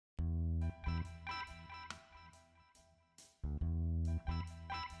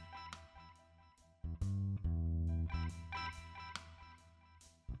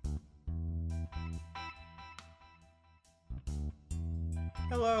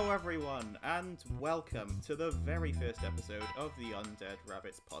Hello, everyone, and welcome to the very first episode of the Undead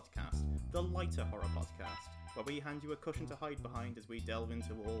Rabbits podcast, the lighter horror podcast, where we hand you a cushion to hide behind as we delve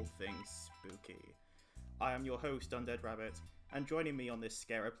into all things spooky. I am your host, Undead Rabbit, and joining me on this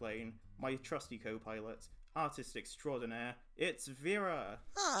scareplane, my trusty co-pilot, artist extraordinaire, it's Vera!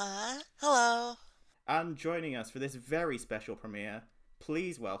 Hello. And joining us for this very special premiere,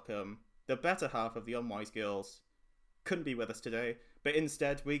 please welcome the better half of the Unwise Girls. Couldn't be with us today, but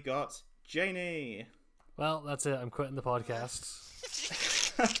instead we got Janie. Well, that's it. I'm quitting the podcast.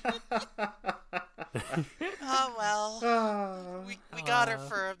 Oh, well. We got her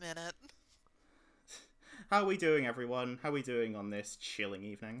for a minute. How are we doing, everyone? How are we doing on this chilling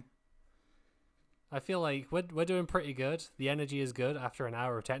evening? I feel like we're doing pretty good. The energy is good after an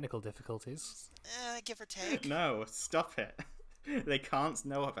hour of technical difficulties. Give or take. No, stop it. They can't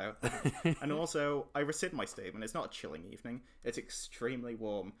know about that. And also, I rescind my statement. It's not a chilling evening. It's extremely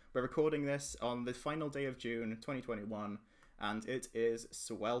warm. We're recording this on the final day of June 2021, and it is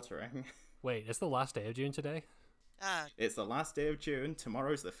sweltering. Wait, it's the last day of June today? It's the last day of June.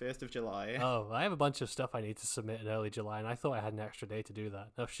 Tomorrow's the 1st of July. Oh, I have a bunch of stuff I need to submit in early July, and I thought I had an extra day to do that.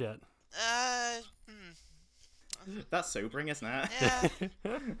 Oh, shit. That's sobering, isn't it?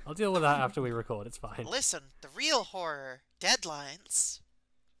 Yeah. I'll deal with that after we record. It's fine. Listen, the real horror. Deadlines.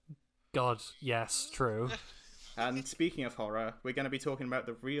 God, yes, true. And speaking of horror, we're going to be talking about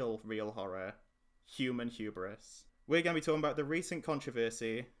the real horror, human hubris. We're going to be talking about the recent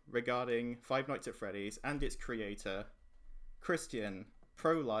controversy regarding Five Nights at Freddy's and its creator, Christian,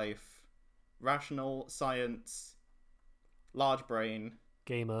 pro-life, rational, science, large brain,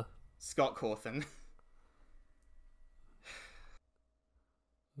 Gamer. Scott Cawthon.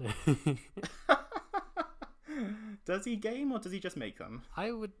 Does he game or does he just make them?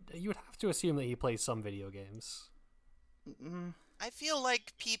 You would have to assume that he plays some video games. I feel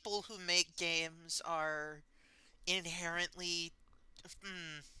like people who make games are inherently...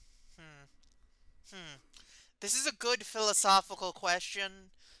 This is a good philosophical question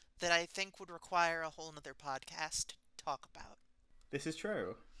that I think would require a whole nother podcast to talk about. This is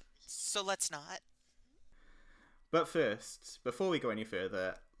true. So let's not. But first, before we go any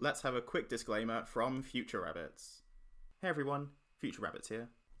further, let's have a quick disclaimer from Future Rabbits. Hey everyone, Future Rabbits here.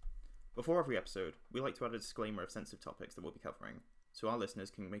 Before every episode, we like to add a disclaimer of sensitive topics that we'll be covering, so our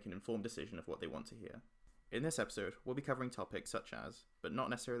listeners can make an informed decision of what they want to hear. In this episode, we'll be covering topics such as, but not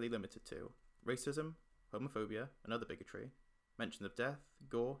necessarily limited to, racism, homophobia and other bigotry, mention of death,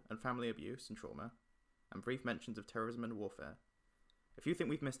 gore and family abuse and trauma, and brief mentions of terrorism and warfare. If you think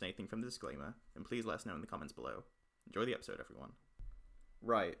we've missed anything from the disclaimer, then please let us know in the comments below. Enjoy the episode, everyone.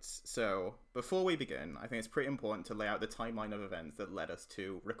 Right, so before we begin, I think it's pretty important to lay out the timeline of events that led us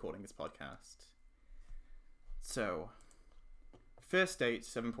to recording this podcast. So, first date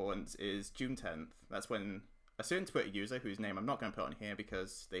of importance is June 10th. That's when a certain Twitter user, whose name I'm not going to put on here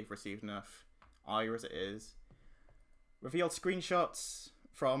because they've received enough ire as it is, revealed screenshots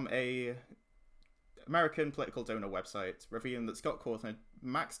from a American political donor website revealing that Scott Cawthon had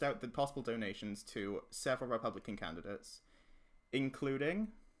maxed out the possible donations to several Republican candidates, including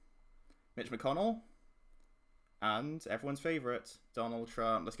Mitch McConnell and everyone's favourite, Donald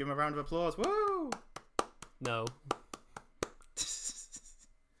Trump. Let's give him a round of applause. Woo! No.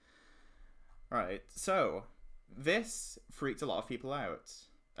 Right, so this freaked a lot of people out.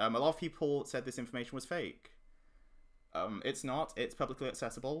 A lot of people said this information was fake. It's not. It's publicly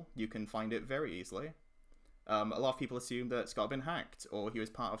accessible. You can find it very easily. A lot of people assume that Scott had been hacked, or he was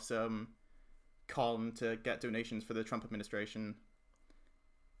part of some con to get donations for the Trump administration.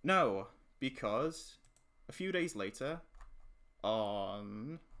 No, because a few days later,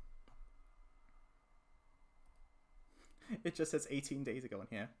 on... It just says 18 days ago on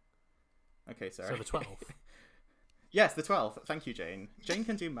here. Okay, sorry. So the 12th. Yes, the 12th. Thank you, Jane. Jane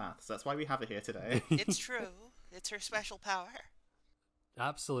can do maths. That's why we have her here today. It's true. It's her special power.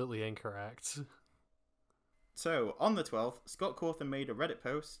 Absolutely incorrect. So, on the 12th, Scott Cawthon made a Reddit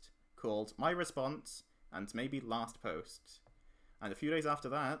post called My Response and maybe Last Post. And a few days after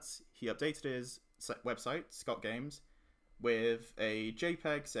that, he updated his website, Scott Games, with a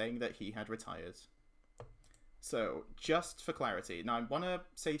JPEG saying that he had retired. So, just for clarity, now I want to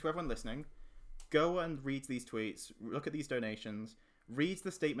say to everyone listening, go and read these tweets, look at these donations, read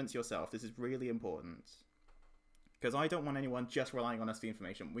the statements yourself. This is really important. Because I don't want anyone just relying on us for the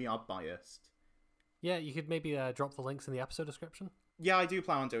information. We are biased. Yeah, you could maybe drop the links in the episode description. Yeah, I do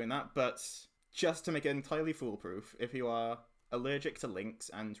plan on doing that, but just to make it entirely foolproof, if you are allergic to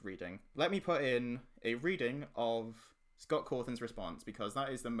links and reading, let me put in a reading of Scott Cawthon's response, because that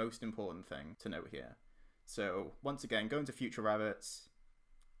is the most important thing to note here. So, once again, go into Future Rabbits,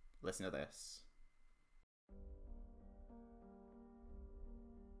 Listen to this.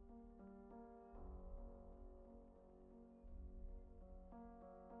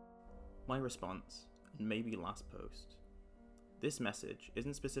 My response, and maybe last post. This message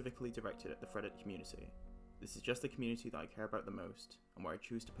isn't specifically directed at the Reddit community. This is just the community that I care about the most, and where I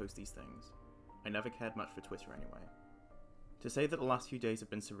choose to post these things. I never cared much for Twitter anyway. To say that the last few days have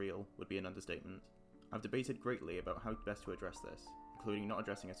been surreal would be an understatement. I've debated greatly about how best to address this, including not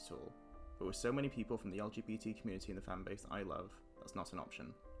addressing it at all. But with so many people from the LGBT community in the fanbase that I love, that's not an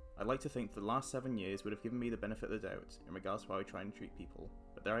option. I'd like to think that the last 7 years would have given me the benefit of the doubt in regards to how I try and treat people,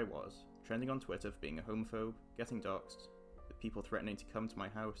 but there I was, trending on Twitter for being a homophobe, getting doxxed, with people threatening to come to my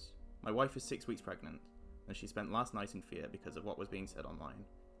house. My wife is 6 weeks pregnant, and she spent last night in fear because of what was being said online.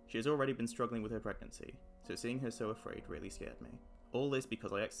 She has already been struggling with her pregnancy, so seeing her so afraid really scared me. All this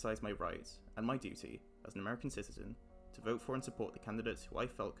because I exercised my rights, and my duty, as an American citizen, to vote for and support the candidates who I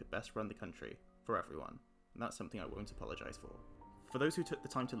felt could best run the country, for everyone, and that's something I won't apologise for. For those who took the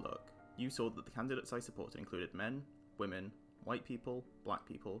time to look, you saw that the candidates I supported included men, women, white people, black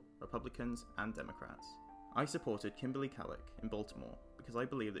people, Republicans, and Democrats. I supported Kimberly Kallick in Baltimore because I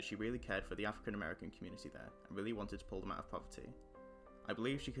believe that she really cared for the African American community there and really wanted to pull them out of poverty. I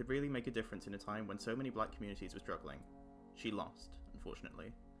believe she could really make a difference in a time when so many black communities were struggling. She lost,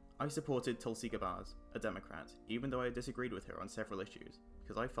 unfortunately. I supported Tulsi Gabbard, a Democrat, even though I disagreed with her on several issues,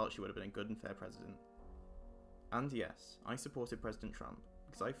 because I felt she would have been a good and fair president. And yes, I supported President Trump,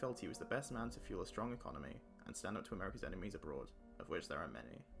 because I felt he was the best man to fuel a strong economy and stand up to America's enemies abroad, of which there are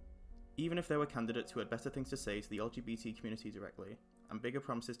many. Even if there were candidates who had better things to say to the LGBT community directly, and bigger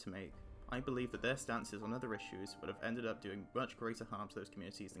promises to make, I believe that their stances on other issues would have ended up doing much greater harm to those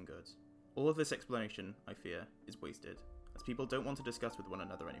communities than good. All of this explanation, I fear, is wasted, as people don't want to discuss with one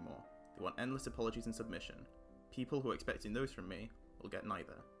another anymore. They want endless apologies and submission. People who are expecting those from me will get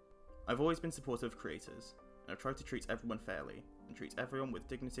neither. I've always been supportive of creators, and I've tried to treat everyone fairly, and treat everyone with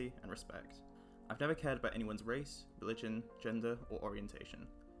dignity and respect. I've never cared about anyone's race, religion, gender, or orientation.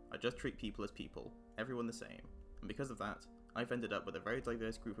 I just treat people as people, everyone the same, and because of that, I've ended up with a very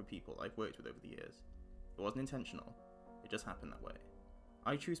diverse group of people I've worked with over the years. It wasn't intentional, it just happened that way.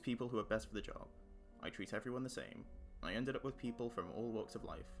 I choose people who are best for the job. I treat everyone the same, and I ended up with people from all walks of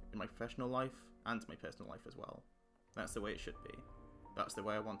life, in my professional life and my personal life as well. That's the way it should be. That's the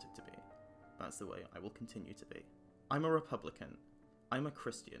way I want it to be. That's the way I will continue to be. I'm a Republican. I'm a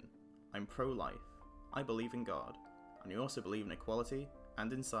Christian. I'm pro-life. I believe in God. And I also believe in equality,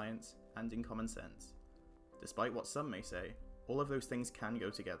 and in science, and in common sense. Despite what some may say, all of those things can go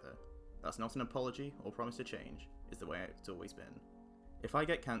together. That's not an apology or promise to change, it's the way it's always been. If I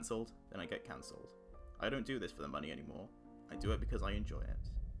get cancelled, then I get cancelled. I don't do this for the money anymore. I do it because I enjoy it.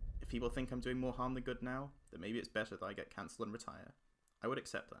 If people think I'm doing more harm than good now, then maybe it's better that I get cancelled and retire. I would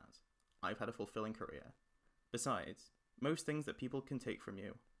accept that. I've had a fulfilling career. Besides, most things that people can take from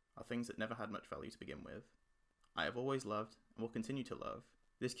you are things that never had much value to begin with. I have always loved, and will continue to love,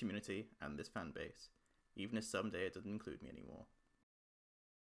 this community and this fan base, even if someday it doesn't include me anymore.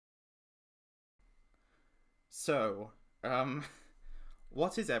 So,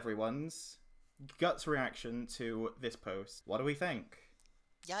 what is everyone's guts reaction to this post? What do we think?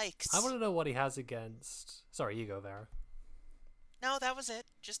 Yikes. I want to know what he has against... Sorry, you go, Vera. No, that was it.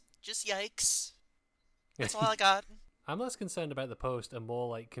 Just yikes. That's all I got. I'm less concerned about the post and more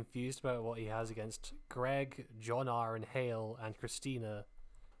like confused about what he has against Greg, John R. and Hale and Christina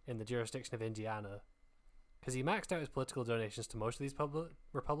in the jurisdiction of Indiana. Because he maxed out his political donations to most of these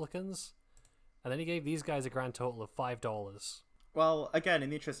Republicans, and then he gave these guys a grand total of $5. Well, again,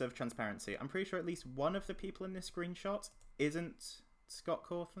 in the interest of transparency, I'm pretty sure at least one of the people in this screenshot isn't Scott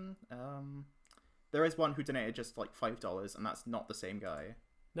Cawthon. There is one who donated just like $5, and that's not the same guy.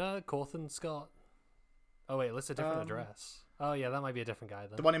 No, Cawthon, Scott. Oh wait, it's a different address. Oh yeah, that might be a different guy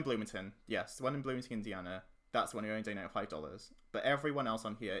then. The one in Bloomington, yes, the one in Bloomington, Indiana. That's the one who only donated $5. But everyone else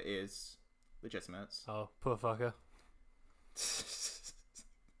on here is legitimate. Oh, poor fucker.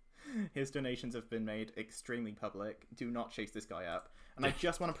 His donations have been made extremely public. Do not chase this guy up. And I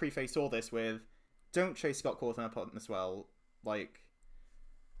just want to preface all this with, don't chase Scott Cawthon up on as well. Like,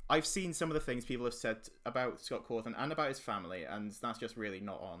 I've seen some of the things people have said about Scott Cawthon and about his family, and that's just really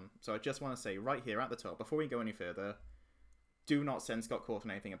not on. So I just want to say right here at the top, before we go any further, do not send Scott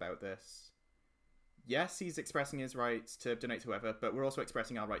Cawthon anything about this. Yes, he's expressing his right to donate to whoever, but we're also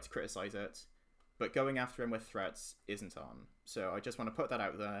expressing our right to criticize it. But going after him with threats isn't on. So I just want to put that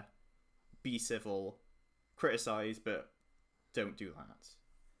out there. Be civil, criticize, but don't do that.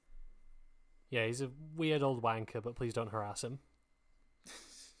 Yeah, he's a weird old wanker, but please don't harass him.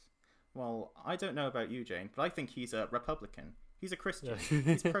 Well, I don't know about you, Jane, but I think he's a Republican. He's a Christian.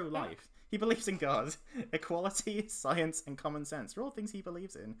 He's pro-life. He believes in God, equality, science, and common sense are all things he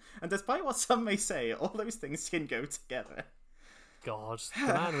believes in. And despite what some may say, all those things can go together. God,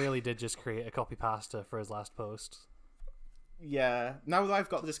 the man really did just create a copy pasta for his last post. Yeah, now that I've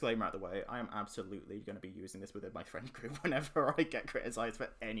got the disclaimer out of the way, I am absolutely going to be using this within my friend group whenever I get criticised for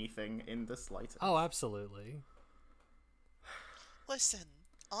anything in the slightest. Oh, absolutely. Listen,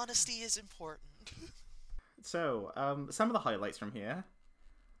 honesty is important. So, some of the highlights from here.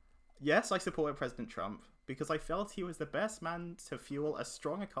 Yes, I supported President Trump because I felt he was the best man to fuel a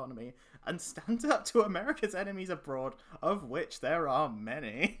strong economy and stand up to America's enemies abroad, of which there are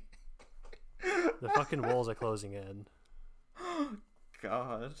many. The fucking walls are closing in.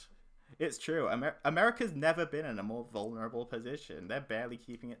 God. It's true. America's never been in a more vulnerable position. They're barely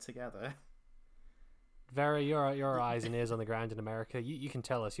keeping it together. Vera, your eyes and ears on the ground in America. You can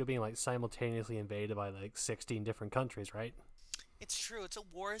tell us. You're being like simultaneously invaded by like 16 different countries, right? It's true. It's a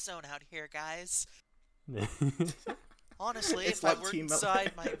war zone out here, guys. Honestly, It's if like I were Team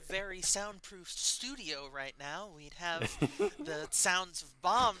inside my very soundproof studio right now, we'd have the sounds of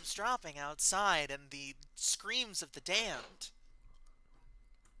bombs dropping outside and the screams of the damned.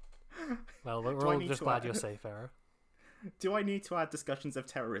 Well, we're Do I all need just to glad add- you're safe, Vera. Do I need to add discussions of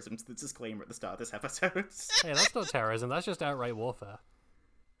terrorism to the disclaimer at the start of this episode? Hey, that's not terrorism. That's just outright warfare.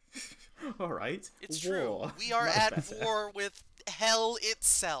 Alright. It's War. true. We are Much at better. war with hell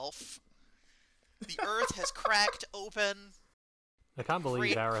itself. The earth has cracked open. I can't believe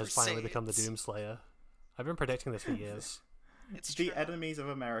Great Vera has finally become the crusades. Doomslayer. I've been predicting this for years. It's The true. enemies of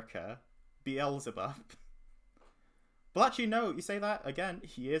America. Beelzebub. But actually, no, you say that again.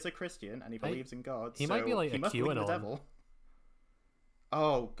 He is a Christian and he believes in God. he might be so like he a must believe in the QAnon. devil.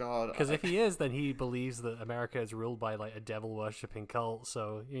 Oh God! Because if he is, then he believes that America is ruled by like a devil-worshipping cult.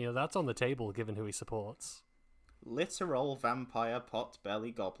 So that's on the table, given who he supports. Literal vampire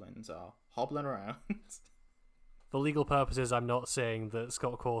pot-belly goblins are hobbling around. For legal purposes, I'm not saying that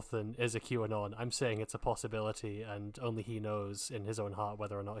Scott Cawthon is a QAnon. I'm saying it's a possibility, and only he knows in his own heart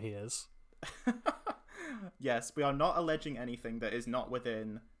whether or not he is. Yes, we are not alleging anything that is not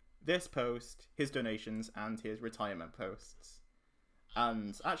within this post, his donations, and his retirement posts.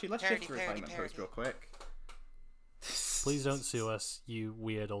 And actually, let's shift to retirement post real quick. Please don't sue us, you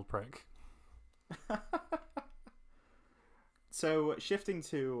weird old prick. So, shifting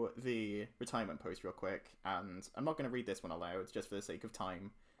to the retirement post real quick, and I'm not going to read this one aloud just for the sake of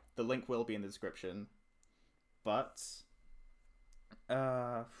time. The link will be in the description. But,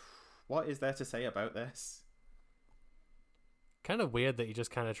 what is there to say about this? Kind of weird that he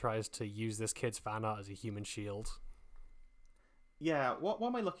just kind of tries to use this kid's fan art as a human shield. Yeah, what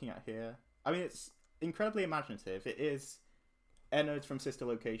am I looking at here? I mean, it's incredibly imaginative. It is Ennard from Sister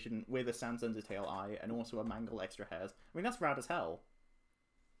Location with a Sans Undertale eye and also a mangle extra hairs. I mean, that's rad as hell.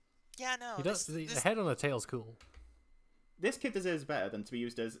 Yeah, no. He does, the head on the tail's cool. This kid deserves better than to be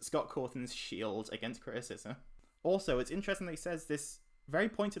used as Scott Cawthon's shield against criticism. Also, it's interesting that he says this, very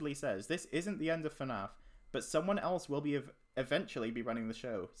pointedly says, this isn't the end of FNAF, but someone else will be eventually be running the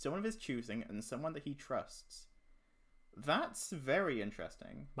show. Someone of his choosing and someone that he trusts. That's very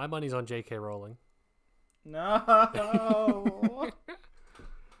interesting. My money's on J.K. Rowling. No!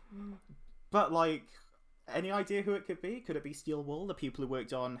 But, like, any idea who it could be? Could it be Steel Wool, the people who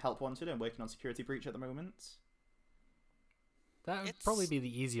worked on Help Wanted and working on Security Breach at the moment? That would It's- probably be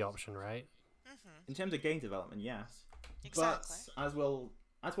the easy option, right? Mm-hmm. In terms of game development, yes. Exactly. But as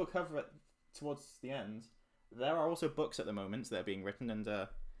we'll cover it towards the end, there are also books at the moment that are being written, and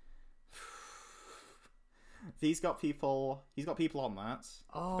he's got people on that.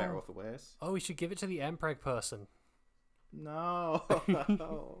 Oh. For better or for worse. Oh, we should give it to the Mpreg person.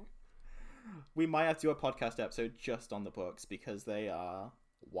 No. We might have to do a podcast episode just on the books because they are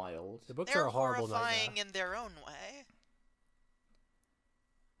wild. The books They're are a horrible horrifying nightmare. in their own way.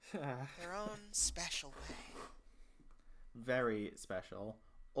 Their own special way. Very special.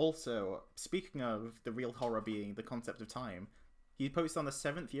 Also, speaking of the real horror being the concept of time, he posted on the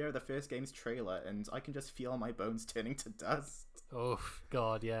 7th year of the first game's trailer, and I can just feel my bones turning to dust. Oh,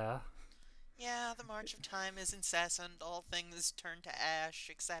 God, yeah. Yeah, the march of time is incessant. All things turn to ash,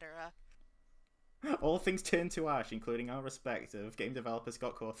 etc. All things turn to ash, including our respect of game developer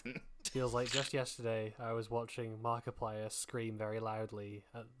Scott Cawthon. Feels like just yesterday I was watching Markiplier scream very loudly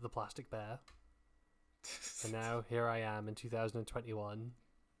at the plastic bear. And now here I am in 2021.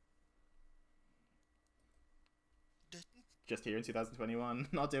 Just here in 2021,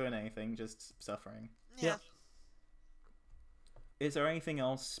 not doing anything, just suffering. Yeah. Yep. Is there anything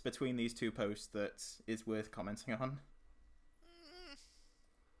else between these two posts that is worth commenting on?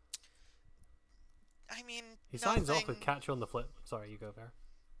 I mean, He signs off with Nothing- "Catch you on the flip." Sorry, you go there.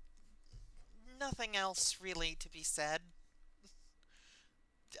 Nothing else really to be said.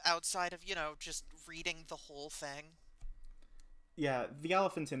 Outside of, just reading the whole thing. Yeah, the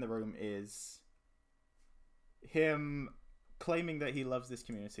elephant in the room is him claiming that he loves this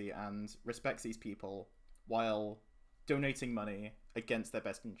community and respects these people while donating money against their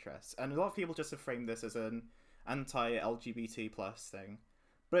best interests. And a lot of people just have framed this as an anti-LGBT plus thing.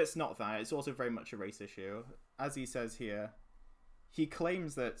 But it's not that. It's also very much a race issue. As he says here, he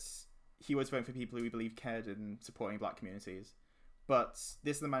claims that he was voting for people who he believed cared in supporting black communities. But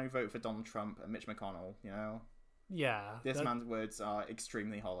this is the man who voted for Donald Trump and Mitch McConnell, Yeah. This man's words are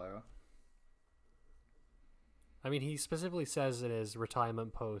extremely hollow. I mean, he specifically says in his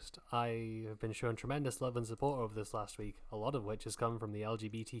retirement post, "I have been shown tremendous love and support over this last week, a lot of which has come from the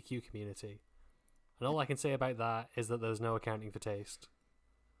LGBTQ community. And all I can say about that is that there's no accounting for taste."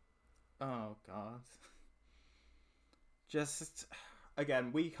 Oh, God. Just,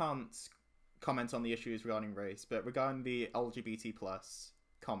 again, we can't comment on the issues regarding race, but regarding the LGBT plus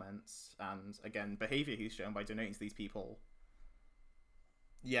comments and, again, behaviour he's shown by donating to these people,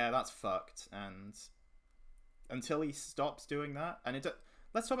 yeah, that's fucked. And until he stops doing that, and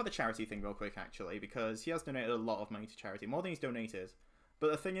let's talk about the charity thing real quick, actually, because he has donated a lot of money to charity, more than he's donated. But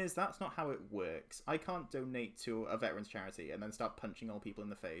the thing is, that's not how it works. I can't donate to a veterans charity and then start punching all people in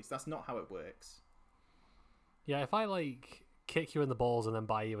the face. That's not how it works. Yeah, if I, kick you in the balls and then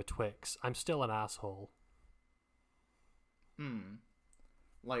buy you a Twix, I'm still an asshole.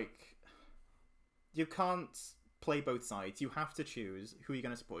 You can't play both sides. You have to choose who you're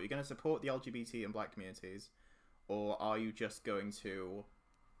going to support. You're going to support the LGBT and black communities, or are you just going to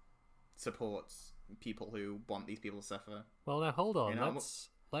support people who want these people to suffer? Well, now hold on.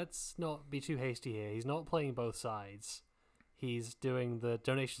 Let's not be too hasty here. He's not playing both sides. He's doing the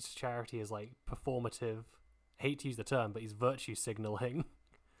donations to charity as performative. I hate to use the term, but he's virtue signaling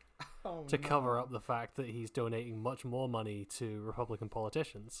to cover up the fact that he's donating much more money to Republican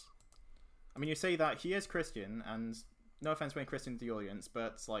politicians. I mean, you say that he is Christian, and no offense to any Christian in the audience,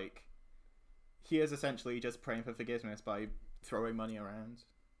 but he is essentially just praying for forgiveness by throwing money around.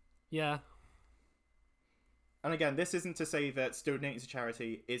 Yeah. And again, this isn't to say that donating to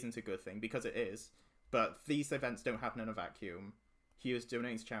charity isn't a good thing, because it is, but these events don't happen in a vacuum. He is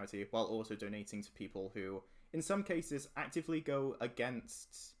donating to charity while also donating to people who, in some cases, actively go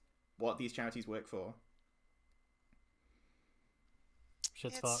against what these charities work for.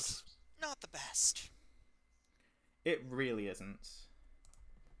 Shit's It's fucked. not the best. It really isn't.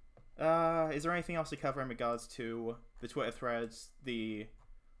 Is there anything else to cover in regards to the Twitter threads, the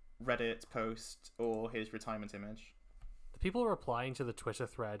Reddit post, or his retirement image? The people replying to the Twitter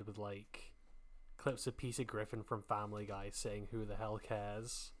thread with clips of Peter Griffin from Family Guy saying "Who the hell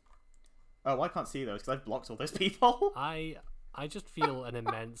cares?" Oh, I can't see those because I've blocked all those people. I just feel an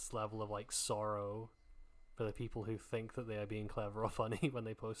immense level of sorrow for the people who think that they are being clever or funny when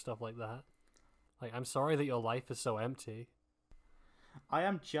they post stuff like that. I'm sorry that your life is so empty. I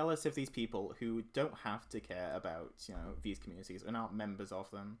am jealous of these people who don't have to care about, these communities and aren't members of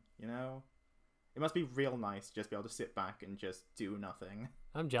them, It must be real nice to just be able to sit back and just do nothing.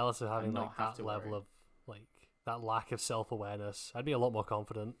 I'm jealous of having And not have that to level worry. of that lack of self-awareness. I'd be a lot more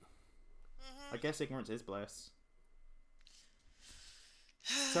confident. I guess ignorance is bliss.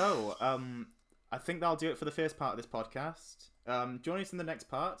 So, I think that'll do it for the first part of this podcast. Join us in the next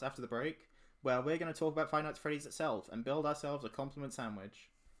part after the break, where we're going to talk about Five Nights at Freddy's itself and build ourselves a compliment sandwich.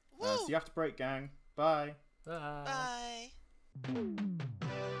 See you after break, gang. Bye. Bye. Bye.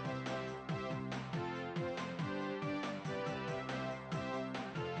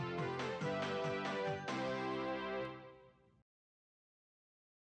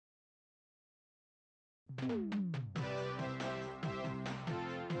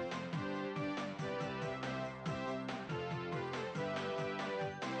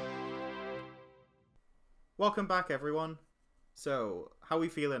 Welcome back, everyone. So, how are we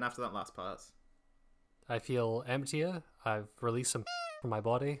feeling after that last part? I feel emptier. I've released some from my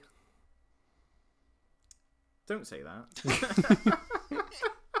body. Don't say that.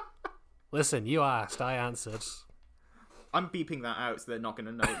 Listen, you asked, I answered. I'm beeping that out so they're not going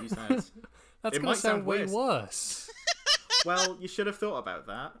to know what you said. That's It going might to sound sound way worse. worse. Well, you should have thought about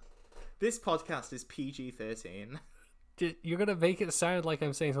that. This podcast is PG-13. You're going to make it sound like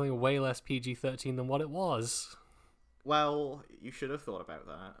I'm saying something way less PG-13 than what it was. Well, you should have thought about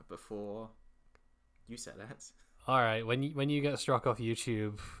that before you said it. All right, when you get struck off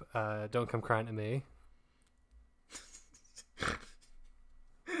YouTube, don't come crying to me.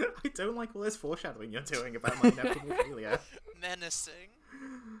 I don't like all this foreshadowing you're doing about my nephew. Menacing.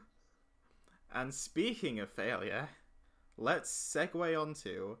 And speaking of failure, let's segue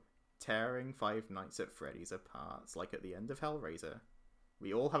onto tearing Five Nights at Freddy's apart, like at the end of Hellraiser.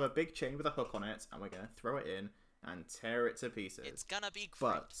 We all have a big chain with a hook on it, and we're going to throw it in and tear it to pieces. It's gonna be great.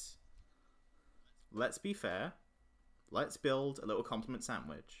 But let's be fair. Let's build a little compliment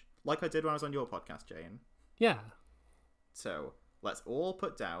sandwich, like I did when I was on your podcast, Jane. Yeah. So let's all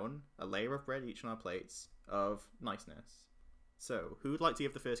put down a layer of bread each on our plates of niceness. So who would like to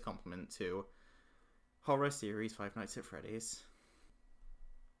give the first compliment to horror series Five Nights at Freddy's?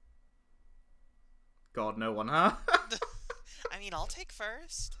 God, no one, huh? I mean, I'll take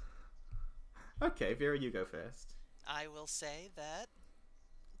first. Okay, Vera, you go first. I will say that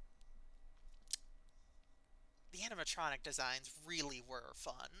the animatronic designs really were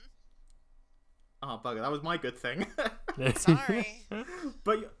fun. Oh, bugger, that was my good thing. Sorry.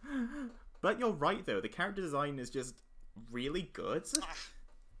 But you're right, though. The character design is just really good.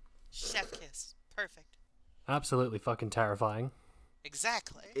 Chef kiss. Perfect. Absolutely fucking terrifying.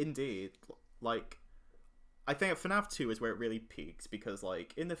 Exactly. Indeed. Like, I think FNAF 2 is where it really peaks, because,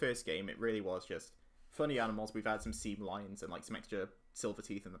 like, in the first game, it really was just funny animals. We've had some seam lines and, like, some extra silver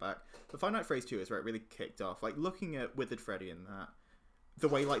teeth in the back. But Five Nights at Freddy's 2 is where it really kicked off. Like, looking at Withered Freddy in that, the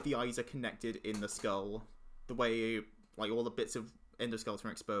way, like, the eyes are connected in the skull, the way, like, all the bits of endoskeleton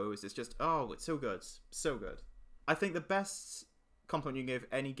are exposed, it's just, oh, it's so good. So good. I think the best compliment you can give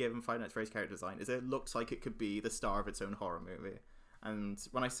any given Five Nights at Freddy's character design is it looks like it could be the star of its own horror movie. And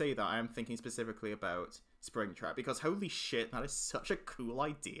when I say that, I am thinking specifically about Springtrap, because holy shit, that is such a cool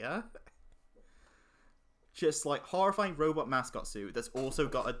idea. Just, like, horrifying robot mascot suit that's also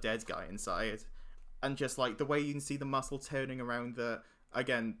got a dead guy inside. And just, like, the way you can see the muscle turning around the...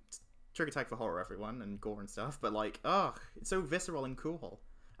 Again, trigger tag for horror, everyone, and gore and stuff, but, like, it's so visceral and cool.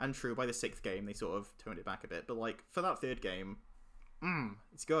 And true, by the 6th game, they sort of toned it back a bit. But, like, for that 3rd game,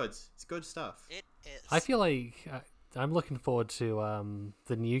 it's good. It's good stuff. It is. I feel like I'm looking forward to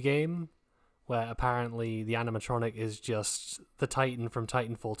the new game, where apparently the animatronic is just the Titan from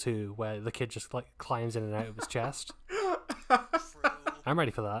Titanfall 2, where the kid just, like, climbs in and out of his chest. True. I'm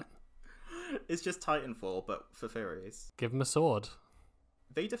ready for that. It's just Titanfall, but for furries. Give him a sword.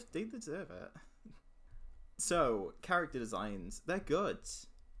 They deserve it. So, character designs, they're good.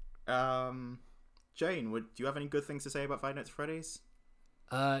 Jane, do you have any good things to say about Five Nights at Freddy's?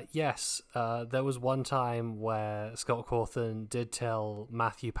 Yes. There was one time where Scott Cawthon did tell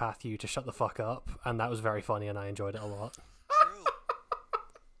Matthew Patthew to shut the fuck up, and that was very funny, and I enjoyed it a lot.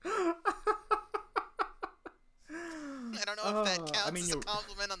 True. I don't know if that counts as a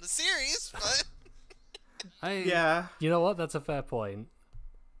compliment on the series, but... Yeah. You know what? That's a fair point.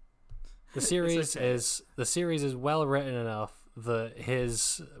 The series is well written enough that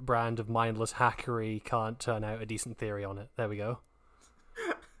his brand of mindless hackery can't turn out a decent theory on it. There we go.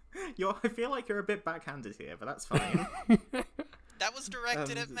 I feel like you're a bit backhanded here, but that's fine. That was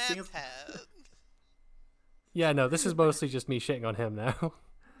directed at Matt Pat. Yeah, no, this is mostly just me shitting on him now.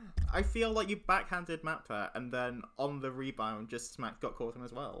 I feel like you backhanded MatPat and then on the rebound just smacked Scott Cawthon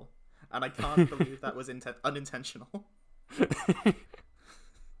as well. And I can't believe that was unintentional.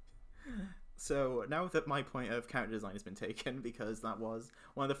 So now that my point of character design has been taken, because that was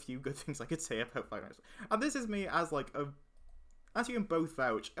one of the few good things I could say about Five Nights. And this is me as like as you can both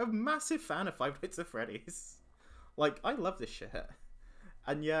vouch, a massive fan of Five Nights at Freddy's. Like, I love this shit.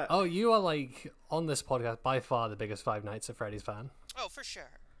 And yet... Oh, you are, like, on this podcast, by far the biggest Five Nights at Freddy's fan. Oh, for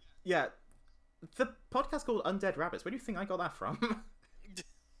sure. Yeah. The podcast called Undead Rabbits, where do you think I got that from?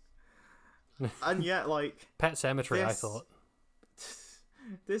 And yet, like... Pet Cemetery, I thought.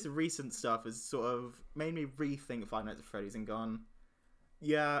 This recent stuff has sort of made me rethink Five Nights at Freddy's and gone,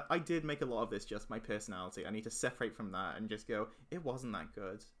 yeah, I did make a lot of this just my personality. I need to separate from that and just go, it wasn't that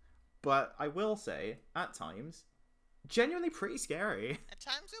good. But I will say, at times, genuinely pretty scary. At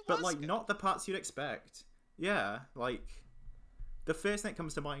times it was But, like, good. not the parts you'd expect. Yeah, like, the first thing that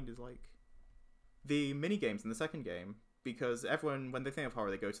comes to mind is, like, the mini-games in the second game. Because everyone, when they think of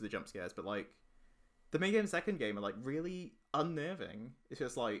horror, they go to the jump scares. But, like, the mini-game in the second game are, like, really unnerving. It's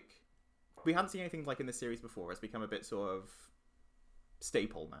just, like, we haven't seen anything like in this series before. It's become a bit sort of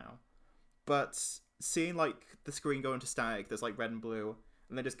staple now. But seeing, like, the screen go into static, there's, like, red and blue,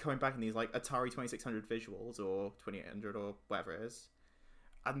 and then just coming back in these, like, Atari 2600 visuals, or 2800, or whatever it is.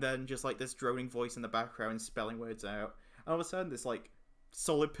 And then just, like, this droning voice in the background spelling words out. And all of a sudden, this, like,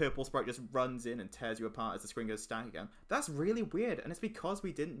 solid purple sprite just runs in and tears you apart as the screen goes static again. That's really weird, and it's because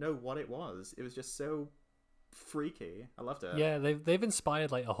we didn't know what it was. It was just so freaky. I loved it. Yeah, they've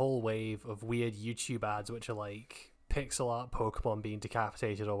inspired, like, a whole wave of weird YouTube ads which are, like, pixel art Pokemon being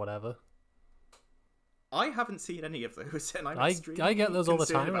decapitated or whatever. I haven't seen any of those, and I'm I extremely get those all the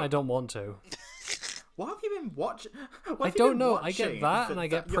concerned time, and I about- don't want to. What have you been watching? I don't know. I get that, and I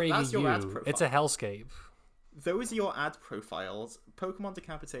get That's your ad PragerU. profile. It's a hellscape. Those are your ad profiles: Pokemon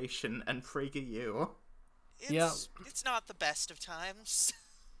Decapitation and PragerU. It's not the best of times.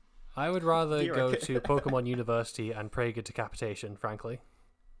 I would rather You're go okay. to Pokemon University and Prager Decapitation, frankly.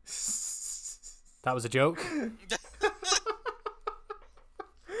 That was a joke.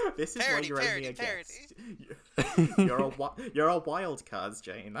 This is Parody, why you're only a parody, guest. You're a wild card,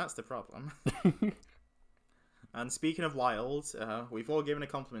 Jane. That's the problem. And speaking of wild, we've all given a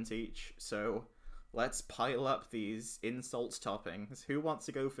compliment each, so let's pile up these insults toppings. Who wants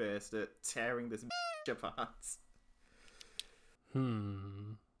to go first at tearing this apart?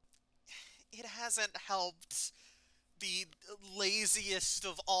 It hasn't helped the laziest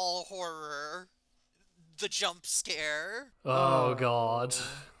of all horror, the jump scare. Oh, God.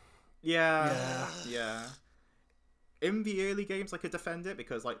 Yeah. In the early games, I could defend it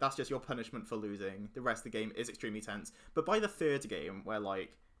because, like, that's just your punishment for losing. The rest of the game is extremely tense. But by the third game, where,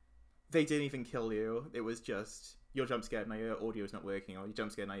 like, they didn't even kill you, it was just, you're jump scared, now your audio's not working, or you're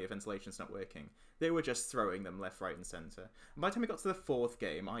jump scared, now your ventilation's not working. They were just throwing them left, right, and centre. And by the time we got to the fourth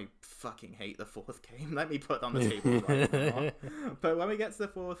game, I fucking hate the fourth game. Let me put it on the table right now. But when we get to the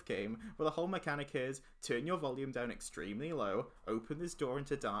fourth game, well, the whole mechanic is turn your volume down extremely low, open this door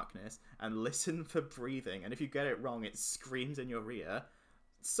into darkness, and listen for breathing. And if you get it wrong, it screams in your ear.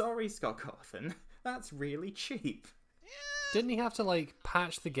 Sorry, Scott Cawthon. That's really cheap. Didn't he have to, like,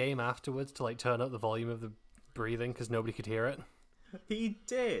 patch the game afterwards to, like, turn up the volume of the breathing because nobody could hear it? He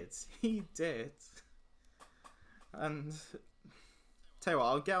did. And tell you what,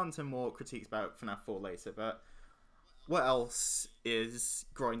 I'll get on to more critiques about FNAF 4 later, but what else is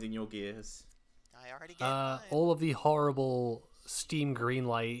grinding your gears? I already gave mine. All of the horrible Steam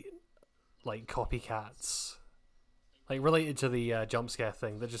Greenlight, like, copycats. Like, related to the jump scare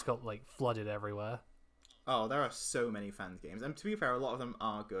thing that just got, like, flooded everywhere. Oh, there are so many fan games. And to be fair, a lot of them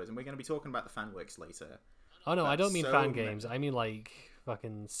are good, and we're going to be talking about the fan works later. Oh, no, I don't mean so fan many. games. I mean, like,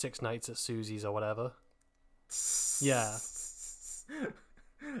 fucking Six Nights at Susie's or whatever. Yeah.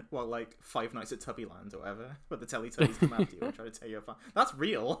 Well, like Five Nights at Tubbyland or whatever, where the Teletubbies come after you and try to tear you apart. That's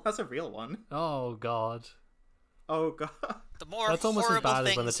real. That's a real one. Oh, God. Oh, God. The more That's almost as horrible bad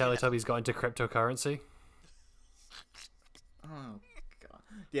as when the things you know- Teletubbies got into cryptocurrency. Oh, God.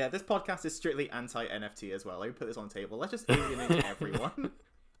 Yeah, this podcast is strictly anti-NFT as well. Let me put this on the table. Let's just alienate everyone.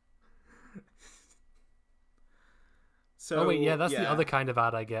 So, Oh, wait, yeah, that's the other kind of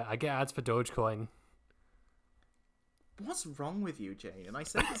ad I get. I get ads for Dogecoin. What's wrong with you, Jane? And I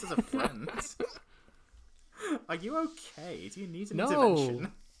said this as a friend. Are you okay? Do you need an No.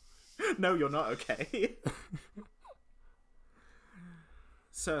 intervention? No, you're not okay.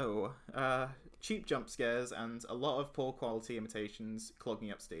 So, cheap jump scares and a lot of poor quality imitations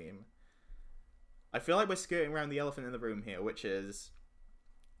clogging up Steam. I feel like we're skirting around the elephant in the room here, which is...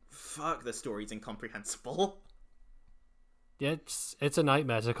 Fuck, the story's incomprehensible. It's a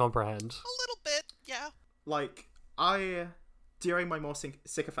nightmare to comprehend. A little bit, yeah. Like, during my more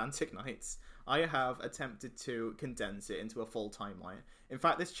sycophantic nights, I have attempted to condense it into a full timeline. In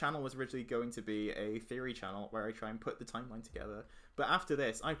fact, this channel was originally going to be a theory channel where I try and put the timeline together. But after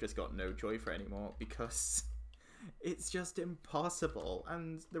this, I've just got no joy for it anymore because it's just impossible.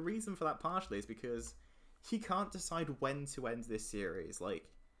 And the reason for that partially is because he can't decide when to end this series. Like,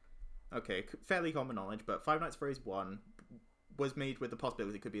 okay, fairly common knowledge, but Five Nights at Freddy's 1 was made with the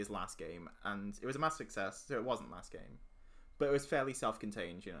possibility it could be his last game, and it was a massive success, so it wasn't last game. But it was fairly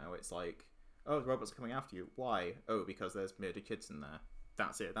self-contained, you know, it's like, oh, the robots are coming after you. Why? Oh, because there's murdered kids in there.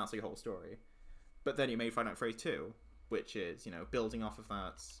 That's it, that's your whole story. But then he made Five Nights at Freddy's 2, which is, you know, building off of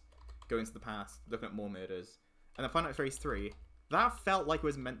that, going to the past, looking at more murders. And then Five Nights at Freddy's 3, that felt like it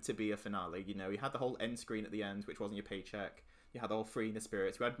was meant to be a finale, you know, you had the whole end screen at the end, which wasn't your paycheck. You had the whole freeing the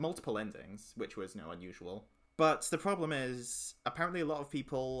spirits. You had multiple endings, which was, you know, unusual. But the problem is, apparently a lot of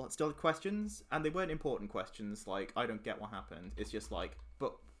people still had questions, and they weren't important questions, like, I don't get what happened. It's just like,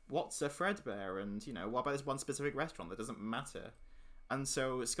 but what's a Fredbear? And, you know, what about this one specific restaurant? That doesn't matter. And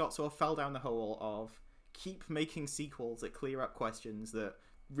so Scott sort of fell down the hole of keep making sequels that clear up questions that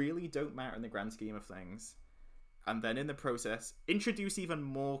really don't matter in the grand scheme of things. And then in the process, introduce even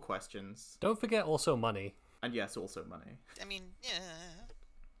more questions. Don't forget also money. And yes, also money. I mean, yeah.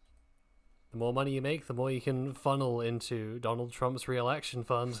 The more money you make, the more you can funnel into Donald Trump's re-election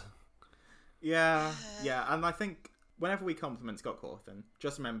fund. Yeah, and I think whenever we compliment Scott Cawthon,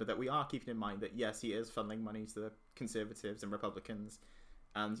 just remember that we are keeping in mind that yes, he is funneling money to the Conservatives and Republicans,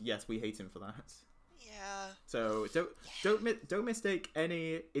 and yes, we hate him for that. Yeah. So don't mistake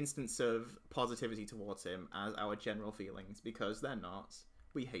any instance of positivity towards him as our general feelings, because they're not.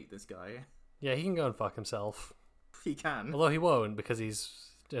 We hate this guy. Yeah, he can go and fuck himself. He can. Although he won't, because he's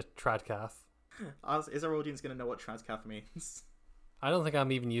a tradcath. Is our audience going to know what transcath means? I don't think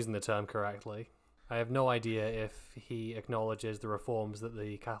I'm even using the term correctly. I have no idea if he acknowledges the reforms that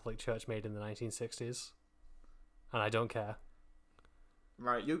the Catholic Church made in the 1960s. And I don't care.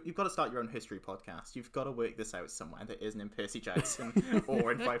 Right, you've got to start your own history podcast. You've got to work this out somewhere that isn't in Percy Jackson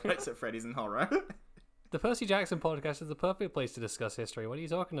or in Five Nights at Freddy's and Horror. The Percy Jackson podcast is the perfect place to discuss history. What are you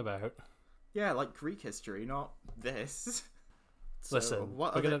talking about? Yeah, like Greek history, not this. So, Listen,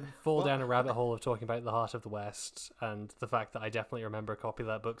 we're going to fall down a rabbit hole of talking about the Heart of the West and the fact that I definitely remember a copy of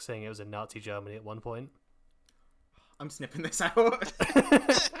that book saying it was in Nazi Germany at one point. I'm snipping this out.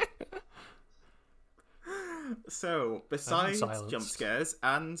 So, besides jump scares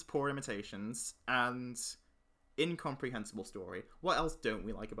and poor imitations and incomprehensible story, what else don't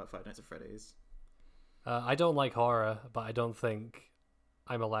we like about Five Nights at Freddy's? I don't like horror, but I don't think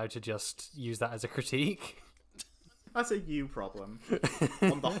I'm allowed to just use that as a critique. That's a you problem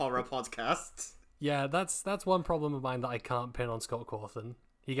on the horror podcast. Yeah, that's one problem of mine that I can't pin on Scott Cawthon.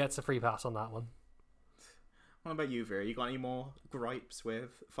 He gets a free pass on that one. What about you, Vera? You got any more gripes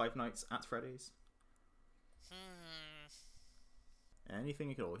with Five Nights at Freddy's?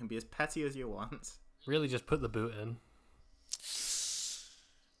 Anything at all. It can be as petty as you want. Really just put the boot in.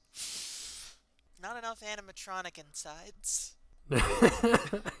 Not enough animatronic insides.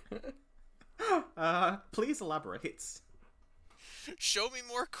 Please elaborate. Show me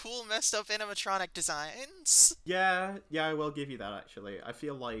more cool, messed up animatronic designs. Yeah, I will give you that, actually. I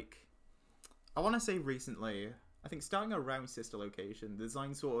feel like... I want to say recently, I think starting around Sister Location, the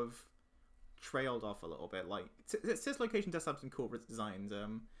design sort of trailed off a little bit. Like, Sister Location does have some cool designs,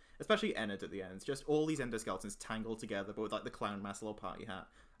 especially Ennard at the end. It's just all these endoskeletons tangled together, but with like the clown mask, little party hat,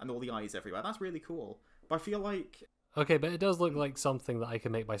 and all the eyes everywhere. That's really cool. But I feel like... Okay, but it does look like something that I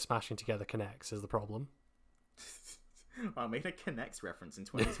can make by smashing together Connects is the problem. I made a Connects reference in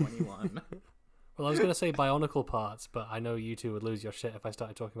 2021. Well, I was going to say Bionicle parts, but I know you two would lose your shit if I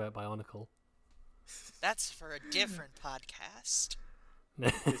started talking about Bionicle. That's for a different podcast.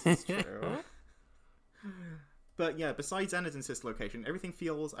 This is true. But yeah, besides Ennard and Sister Location, everything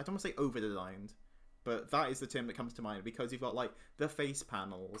feels, I don't want to say over-designed, but that is the term that comes to mind, because you've got like the face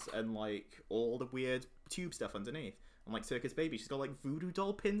panels and like all the weird tube stuff underneath. And like Circus Baby, she's got like voodoo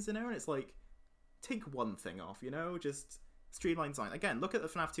doll pins in her, and it's like, take one thing off, you know? Just streamline design. Again, look at the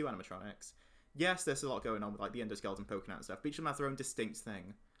FNAF 2 animatronics. Yes, there's a lot going on with like the endoskeleton poking out and stuff, but each of them have their own distinct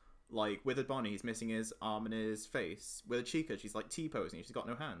thing. Like, Withered Bonnie, he's missing his arm and his face. Withered Chica, she's like T-posing, she's got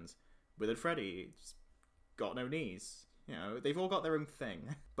no hands. Withered Freddy, she's got no knees. You know, they've all got their own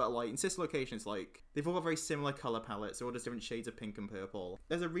thing. But like, in Sister Locations, like, they've all got very similar colour palettes, they're all just different shades of pink and purple.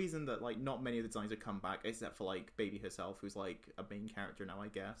 There's a reason that like, not many of the designs have come back, except for like, Baby herself, who's like, a main character now, I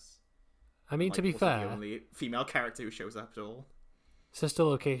guess. I mean, like, to be also fair, the only female character who shows up at all. Sister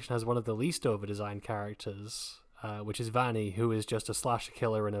Location has one of the least over-designed characters, which is Vanny, who is just a slasher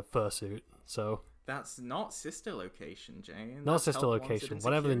killer in a fursuit. So that's not Sister Location, Jane. Not That's Sister Help Wanted Location, and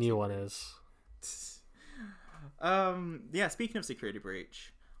whatever the Security new one Breach. is. Yeah, speaking of Security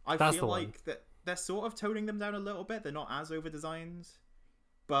Breach, I That's feel the one. like that they're sort of toning them down a little bit. They're not as over-designed.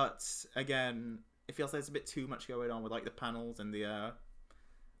 But, again, it feels like there's a bit too much going on with, like, the panels and the,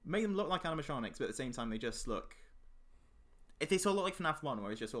 make them look like animatronics, but at the same time they just look... If they sort of look like FNAF 1,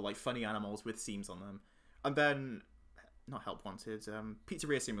 where it's just sort of like funny animals with seams on them. And then, not Help Wanted,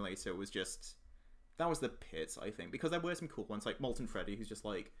 Pizzeria Simulator was just... That was the pit, I think, because there were some cool ones, like Molten Freddy, who's just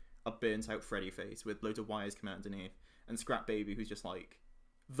like a burnt-out Freddy face with loads of wires coming underneath, and Scrap Baby, who's just like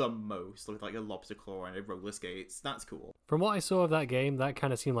the most, with like a lobster claw and a roller skates. That's cool. From what I saw of that game, that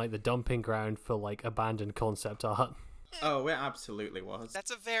kind of seemed like the dumping ground for like abandoned concept art. Oh, it absolutely was. That's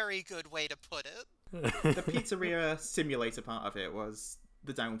a very good way to put it. The Pizzeria Simulator part of it was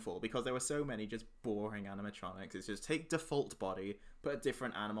the downfall, because there were so many just boring animatronics. It's just take default body, put a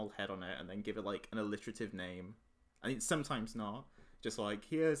different animal head on it, and then give it like an alliterative name. And it's sometimes not. Just like,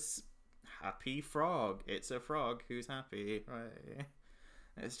 here's Happy Frog. It's a frog who's happy. Right.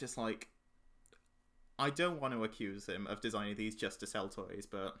 It's just like, I don't want to accuse him of designing these just to sell toys,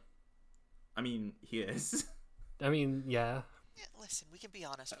 but I mean, he is. I mean, yeah. Yeah, listen, we can be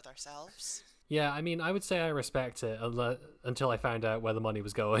honest with ourselves. Yeah, I mean, I would say I respect it until I found out where the money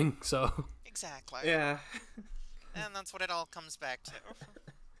was going, so... Exactly. Yeah. And that's what it all comes back to.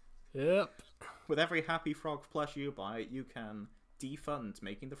 Yep. With every Happy Frog plush you buy, you can defund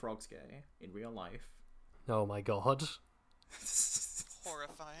making the frogs gay in real life. Oh my god.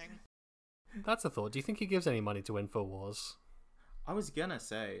 Horrifying. That's a thought. Do you think he gives any money to InfoWars? I was gonna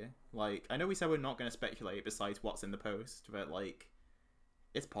say, like, I know we said we're not gonna speculate besides what's in the post, but like,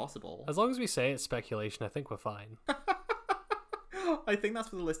 it's possible. As long as we say it's speculation, I think we're fine. I think that's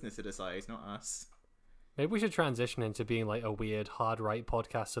for the listeners to decide, not us. Maybe we should transition into being like a weird hard right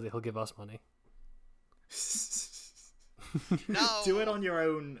podcast so that he'll give us money. No. Do it on your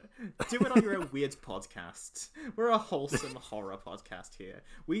own. Do it on your own weird podcast. We're a wholesome horror podcast here.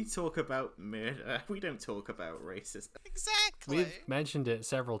 We talk about murder. We don't talk about racism. Exactly. We've mentioned it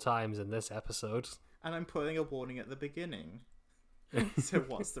several times in this episode. And I'm putting a warning at the beginning. So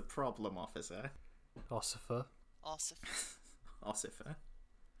what's the problem, officer? Ossifer. Also, Ossifer.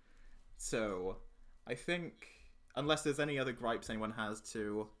 So, I think, unless there's any other gripes anyone has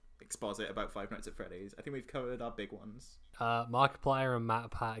to exposit about Five Nights at Freddy's, I think we've covered our big ones. Markiplier and Matt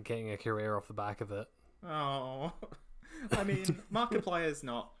Pat getting a career off the back of it. Oh, I mean, Markiplier's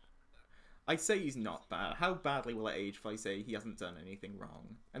not. I'd say he's not bad. How badly will it age if I say he hasn't done anything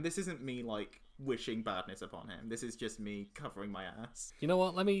wrong? And this isn't me like wishing badness upon him. This is just me covering my ass. You know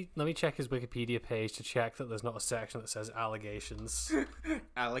what? Let me check his Wikipedia page to check that there's not a section that says allegations.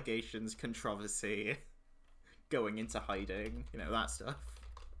 Allegations, controversy, going into hiding, you know, that stuff.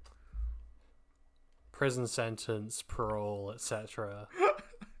 Prison sentence, parole, etc.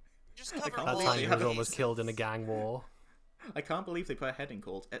 just cover can't That all believe time they he your was almost bases. killed in a gang war. I can't believe they put a heading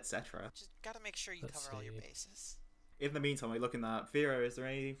called etc. Just gotta make sure you Let's cover all your see. bases. In the meantime, I look in that. Vera, is there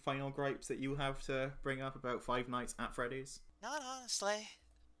any final gripes that you have to bring up about Five Nights at Freddy's? Not honestly,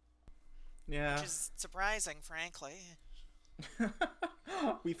 Yeah. which is surprising, frankly.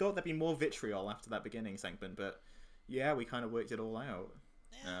 We thought there'd be more vitriol after that beginning segment, but yeah, we kind of worked it all out.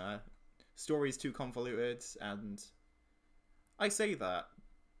 Yeah. Story's too convoluted, and I say that.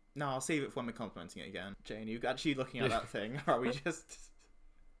 No, I'll save it for when we're complimenting it again. Jane, you actually looking at that thing? Or are we just...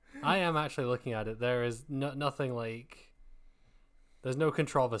 I am actually looking at it. There is nothing like... There's no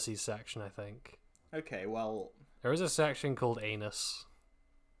controversy section, I think. Okay, well... There is a section called Anus.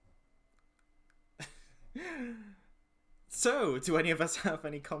 So, do any of us have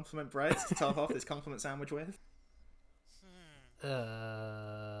any compliment breads to top off this compliment sandwich with?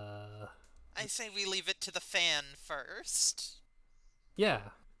 I say we leave it to the fan first. Yeah.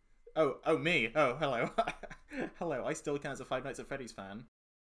 Oh, me. Oh, hello. Hello, I still count as a Five Nights at Freddy's fan.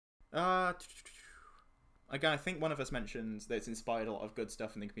 Again, I think one of us mentioned that it's inspired a lot of good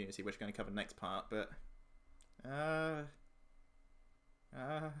stuff in the community, which we're going to cover next part, but...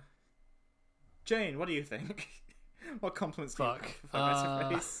 Jane, what do you think? What compliments do you have for Five Nights at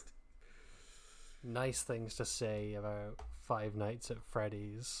Freddy's? Nice things to say about Five Nights at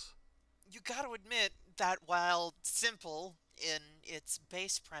Freddy's. You gotta admit that while simple in its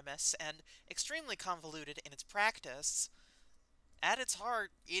base premise and extremely convoluted in its practice, at its heart,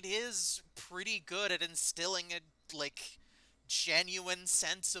 it is pretty good at instilling a, like, genuine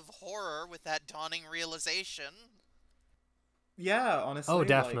sense of horror with that dawning realization. Yeah, honestly. Oh, like,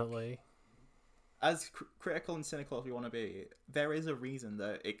 definitely. as critical and cynical as we want to be, there is a reason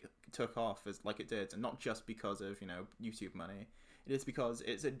that it took off as like it did, and not just because of, you know, YouTube money. It is because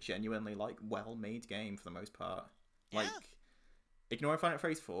it's a genuinely, like, well-made game for the most part. Like, Yeah. ignore Final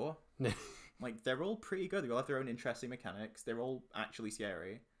Fantasy 4. Like, they're all pretty good. They all have their own interesting mechanics. They're all actually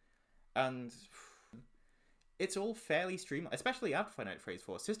scary. And it's all fairly streamlined, especially after Final Fantasy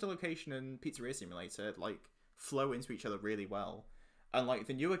 4. Sister Location and Pizzeria Simulator, like, flow into each other really well. And, like,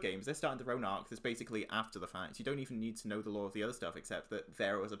 the newer games, they're starting their own arc that's basically after the fact. You don't even need to know the lore of the other stuff, except that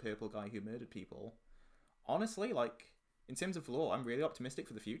there was a purple guy who murdered people. Honestly, like, in terms of lore, I'm really optimistic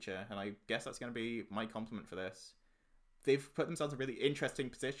for the future, and I guess that's going to be my compliment for this. They've put themselves in a really interesting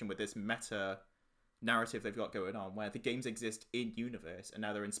position with this meta narrative they've got going on, where the games exist in-universe, and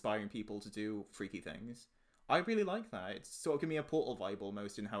now they're inspiring people to do freaky things. I really like that. It's sort of giving me a Portal vibe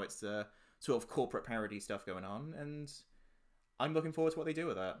almost in how it's the sort of corporate parody stuff going on, and I'm looking forward to what they do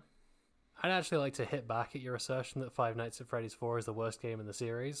with that. I'd actually like to hit back at your assertion that Five Nights at Freddy's 4 is the worst game in the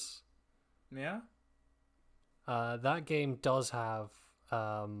series. Yeah? That game does have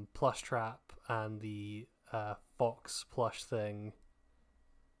Plush Trap and the Fox plush thing.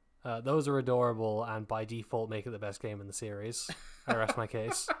 Those are adorable and by default make it the best game in the series. I rest my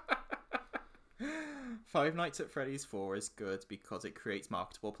case. Five Nights at Freddy's 4 is good because it creates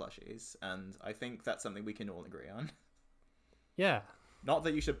marketable plushies, and I think that's something we can all agree on. Yeah. Not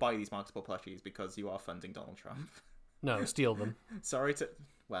that you should buy these marketable plushies because you are funding Donald Trump. No, steal them. Sorry to...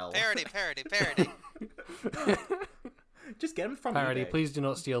 Well... Parody, parody, parody. Just get them from Parody, eBay. please do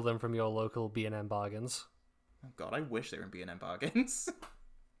not steal them from your local B&M bargains. Oh god, I wish they were in B&M bargains.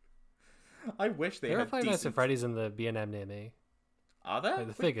 I wish they There are had Five Nights at decent... Freddy's in the B&M near me. Are there? Like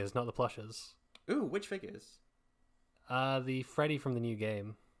the figures, not the plushes. Ooh, which figures? The Freddy from the new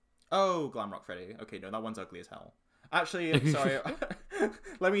game. Oh, Glamrock Freddy. Okay, no, that one's ugly as hell. Actually, I'm sorry.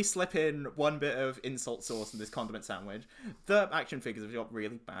 Let me slip in one bit of insult sauce in this condiment sandwich. The action figures have got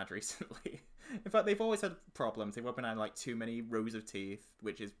really bad recently. In fact, they've always had problems. They've often had like too many rows of teeth,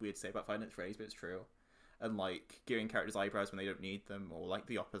 which is weird to say about Five Nights at Freddy's, but it's true. And like giving characters eyebrows when they don't need them, or like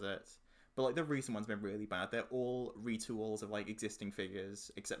the opposite. But like the recent ones have been really bad. They're all retools of like existing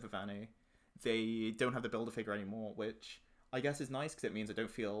figures, except for Vanny. They don't have the Build-A-Figure anymore, which I guess is nice because it means I don't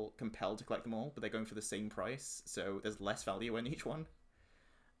feel compelled to collect them all, but they're going for the same price, so there's less value in each one.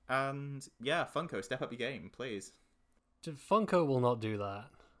 And yeah, Funko, step up your game, please. Funko will not do that.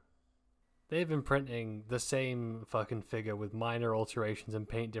 They've been printing the same fucking figure with minor alterations and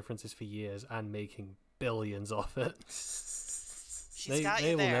paint differences for years and making billions off it.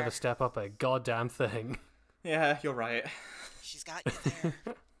 They will never step up a goddamn thing. Yeah, you're right. She's got you there.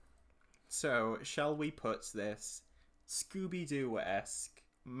 So, shall we put this Scooby-Doo-esque,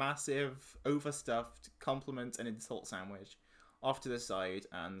 massive, overstuffed compliment and insult sandwich off to the side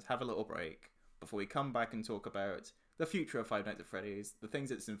and have a little break before we come back and talk about the future of Five Nights at Freddy's, the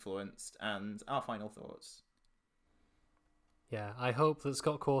things it's influenced, and our final thoughts? Yeah, I hope that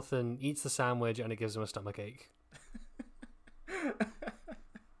Scott Cawthon eats the sandwich and it gives him a stomachache.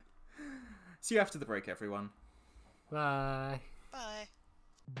 See you after the break, everyone. Bye. Bye.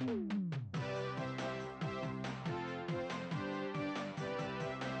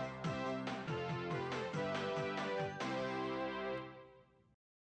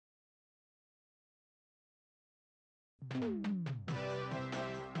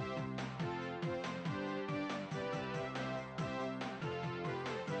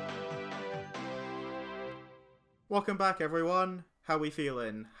 Welcome back, everyone. How we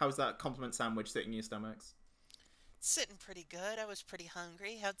feeling? How's that compliment sandwich sitting in your stomachs? Sitting pretty good. I was pretty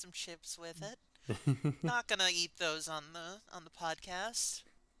hungry. Had some chips with it. Not gonna eat those on the podcast.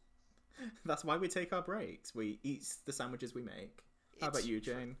 That's why we take our breaks. We eat the sandwiches we make. How about you,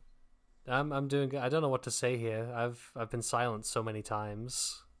 Jane? I'm doing good. I don't know what to say here. I've been silent so many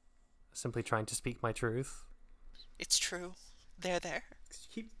times, simply trying to speak my truth. It's true. There.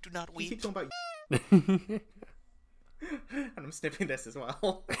 Do not weep. You keep talking about and I'm snipping this as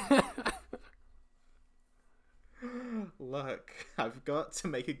well. Look, I've got to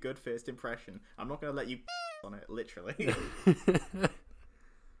make a good first impression. I'm not going to let you on it, literally.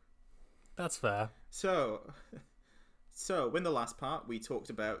 That's fair. So in the last part, we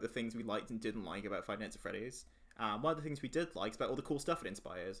talked about the things we liked and didn't like about Five Nights at Freddy's. One of the things we did like is about all the cool stuff it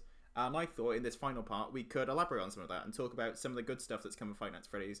inspires. And I thought in this final part, we could elaborate on some of that and talk about some of the good stuff that's come from Five Nights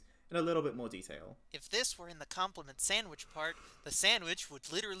at Freddy's in a little bit more detail. If this were in the compliment sandwich part, the sandwich would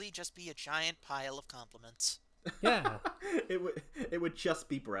literally just be a giant pile of compliments. Yeah. It would just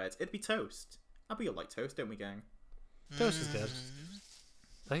be bread. It'd be toast. I bet you like toast, don't we, gang? Toast is good.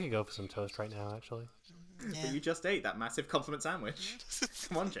 I could go for some toast right now, actually. Yeah. But you just ate that massive compliment sandwich.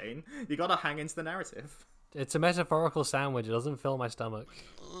 Come on, Jane. You gotta hang into the narrative. It's a metaphorical sandwich. It doesn't fill my stomach.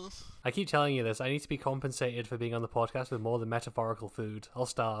 I keep telling you this. I need to be compensated for being on the podcast with more than metaphorical food. I'll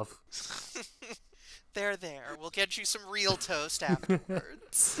starve. There. We'll get you some real toast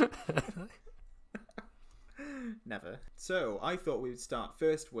afterwards. Never. So, I thought we would start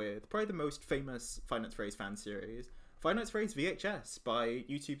first with probably the most famous Five Nights at Freddy's fan series, Five Nights at Freddy's VHS by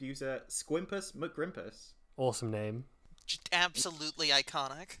YouTube user Squimpus McGrimpus. Awesome name. Just absolutely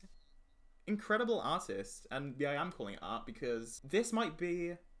iconic. Incredible artist, and yeah, I am calling it art because this might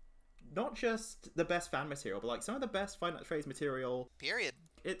be not just the best fan material, but like some of the best Five Nights at Freddy's material. Period.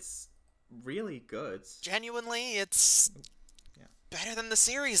 It's really good. Genuinely, it's better than the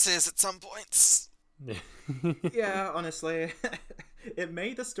series is at some points. Yeah, honestly. It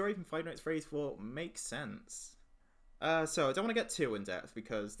made the story from Five Nights at Freddy's 4 make sense. So I don't want to get too in depth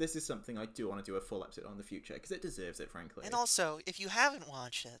because this is something I do want to do a full episode on in the future because it deserves it, frankly. And also, if you haven't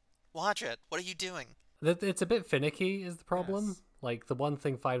watched it, watch it. What are you doing? It's a bit finicky is the problem. Yes. Like, the one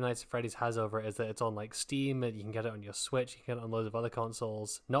thing Five Nights at Freddy's has over it is that it's on, like, Steam, and you can get it on your Switch, you can get it on loads of other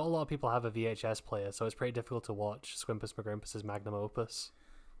consoles. Not a lot of people have a VHS player, so it's pretty difficult to watch Squimpus McGrimpus' magnum opus.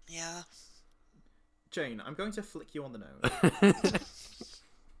 Yeah. Jane, I'm going to flick you on the nose.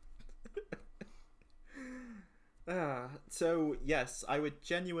 So, yes, I would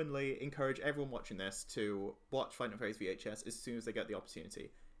genuinely encourage everyone watching this to watch Five Nights at Freddy's VHS as soon as they get the opportunity.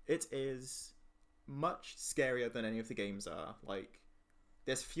 It is much scarier than any of the games are. Like,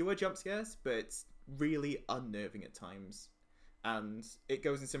 there's fewer jump scares, but it's really unnerving at times. And it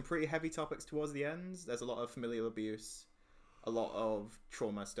goes in some pretty heavy topics towards the end. There's a lot of familial abuse, a lot of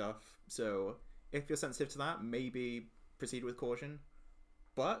trauma stuff. So, if you're sensitive to that, maybe proceed with caution.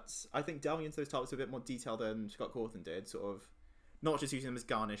 But I think delving into those topics with a bit more detail than Scott Cawthon did, sort of not just using them as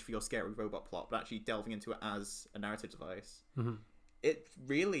garnish for your scary robot plot, but actually delving into it as a narrative device. Mm-hmm. It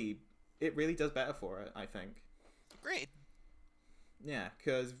really does better for it, I think. Agreed. Yeah,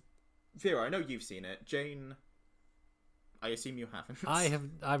 because Vera, I know you've seen it. Jane, I assume you haven't.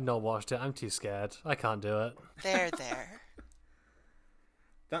 I've not watched it. I'm too scared. I can't do it. There.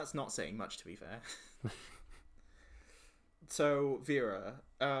 That's not saying much, to be fair. So, Vera,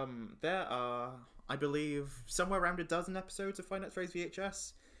 there are, I believe, somewhere around a dozen episodes of Five Nights at Freddy's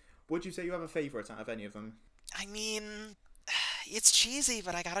VHS. Would you say you have a favourite out of any of them? I mean, it's cheesy,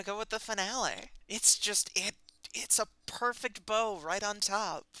 but I gotta go with the finale. It's just, it's a perfect bow right on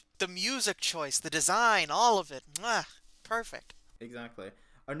top. The music choice, the design, all of it. Mwah, perfect. Exactly.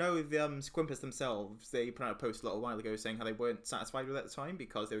 I know the Squimpers themselves, they put out a post a little while ago saying how they weren't satisfied with it at the time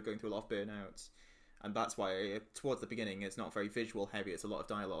because they were going through a lot of burnouts. And that's why, towards the beginning, it's not very visual heavy, it's a lot of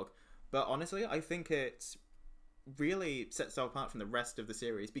dialogue. But honestly, I think it really sets itself apart from the rest of the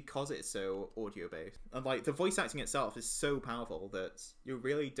series because it's so audio-based. And, like, the voice acting itself is so powerful that you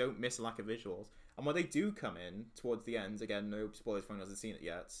really don't miss a lack of visuals. And when they do come in, towards the end, again, no spoilers for anyone who hasn't seen it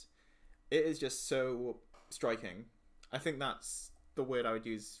yet, it is just so striking. I think that's the word I would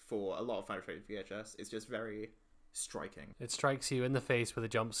use for a lot of Final Fantasy VHS. It's just very striking. It strikes you in the face with a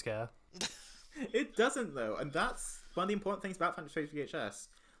jump scare. It doesn't, though, and that's one of the important things about Final Fantasy VHS.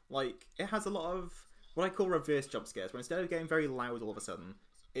 Like, it has a lot of what I call reverse jump scares, where instead of getting very loud all of a sudden,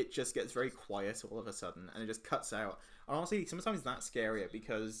 it just gets very quiet all of a sudden, and it just cuts out. And honestly, sometimes that's scarier,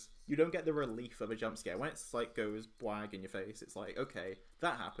 because you don't get the relief of a jump scare. When it's like, goes blag in your face, it's like, okay,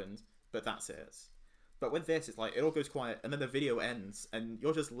 that happened, but that's it. But with this, it's like, it all goes quiet, and then the video ends, and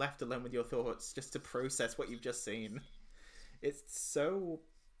you're just left alone with your thoughts, just to process what you've just seen. It's so...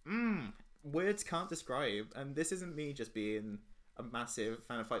 words can't describe, and this isn't me just being a massive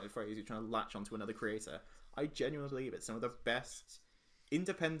fan of Five Nights at Freddy's who's trying to latch onto another creator. I genuinely believe it's some of the best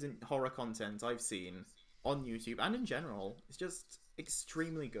independent horror content I've seen on YouTube and in general. It's just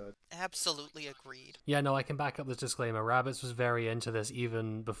extremely good. Absolutely agreed. Yeah, no, I can back up this disclaimer. Rabbits was very into this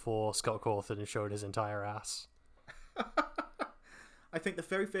even before Scott Cawthon showed his entire ass. I think the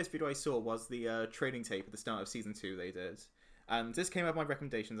very first video I saw was the training tape at the start of Season 2 they did. And this came out of my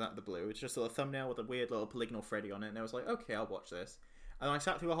recommendations out of the blue. It's just a little thumbnail with a weird little polygonal Freddy on it. And I was like, okay, I'll watch this. And I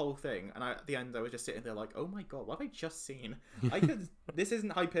sat through the whole thing. And at the end, I was just sitting there like, oh my god, what have I just seen? This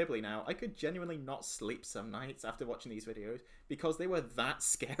isn't hyperbole now. I could genuinely not sleep some nights after watching these videos. Because they were that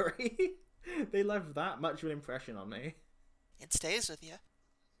scary. They left that much of an impression on me. It stays with you.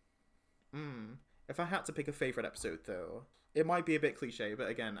 If I had to pick a favourite episode, though, it might be a bit cliche. But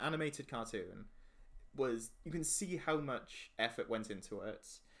again, animated cartoon. You can see how much effort went into it.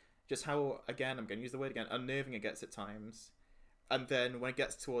 Just how, again, I'm going to use the word again, unnerving it gets at times. And then when it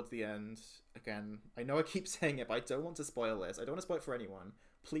gets towards the end, again, I know I keep saying it, but I don't want to spoil this. I don't want to spoil it for anyone.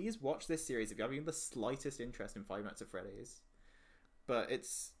 Please watch this series if you have even the slightest interest in Five Nights at Freddy's. But it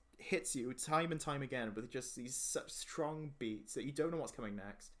hits you time and time again with just these such strong beats that you don't know what's coming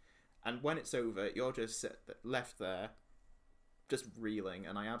next. And when it's over, you're just left there, just reeling,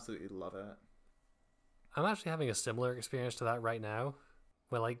 and I absolutely love it. I'm actually having a similar experience to that right now,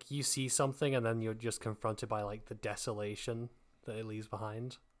 where like you see something and then you're just confronted by like the desolation that it leaves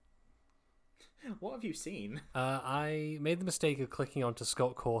behind. What have you seen? I made the mistake of clicking onto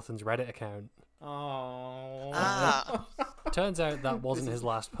Scott Cawthon's Reddit account. Oh. Turns out that wasn't his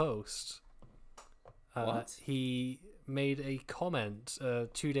last post. What? He made a comment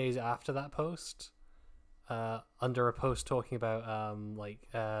 2 days after that post. Under a post talking about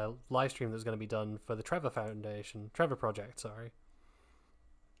live stream that was going to be done for the Trevor Project, sorry.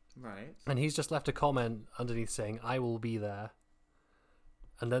 Right. And he's just left a comment underneath saying, I will be there.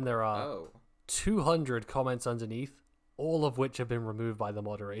 And then there are 200 comments underneath, all of which have been removed by the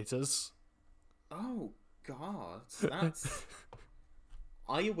moderators. Oh, God. That's...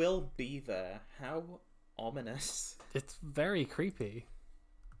 I will be there. How ominous. It's very creepy.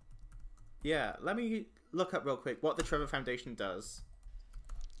 Yeah, let me look up real quick what the Trevor Foundation does.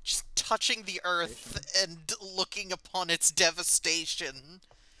 Just touching the earth and looking upon its devastation.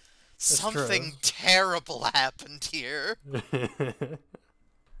 Something terrible happened here.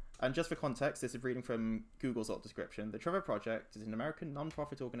 And just for context, this is reading from Google's alt description. The Trevor Project is an American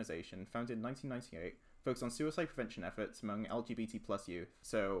non-profit organization founded in 1998, focused on suicide prevention efforts among LGBT+ youth.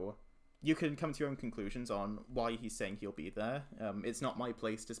 So you can come to your own conclusions on why he's saying he'll be there. It's not my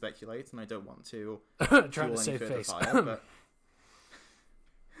place to speculate, and I don't want to trying fuel to any save further face. fire, but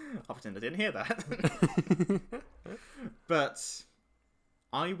I'll pretend I didn't hear that. But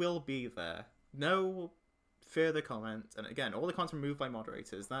I will be there. No further comment, and again, all the comments removed by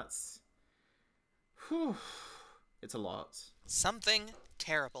moderators, that's... Whew, it's a lot. Something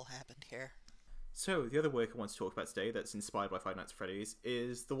terrible happened here. So, the other work I want to talk about today that's inspired by Five Nights at Freddy's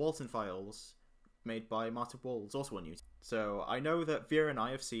is The Walton Files, made by Martin Walls, also on YouTube. So, I know that Vera and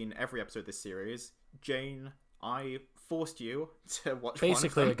I have seen every episode of this series. Jane, I forced you to watch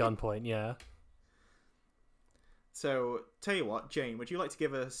Basically one at of them. gunpoint, yeah. So, tell you what, Jane, would you like to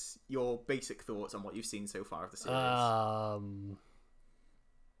give us your basic thoughts on what you've seen so far of the series?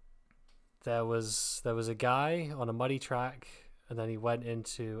 There was a guy on a muddy track, and then he went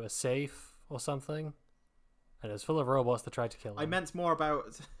into a safe or something, and it was full of robots that tried to kill him. I meant more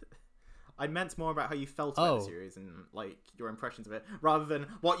about how you felt about the series and like your impressions of it, rather than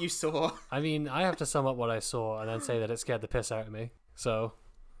what you saw. I mean, I have to sum up what I saw and then say that it scared the piss out of me. So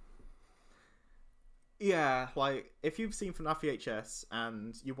yeah, like if you've seen FNAF VHS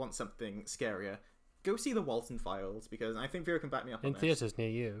and you want something scarier, go see The Walton Files, because I think Vera can back me up on in this. theaters near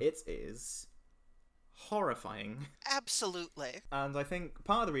you. It is horrifying. Absolutely. And I think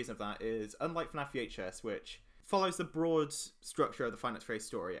part of the reason of that is, unlike FNAF VHS, which follows the broad structure of the Five Nights at Freddy's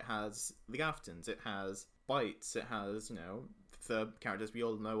story, it has the Gaftons, it has Bites, it has, you know, the characters we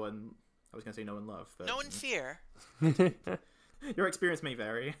all know and... I was going to say know and love. But, No one fear. your experience may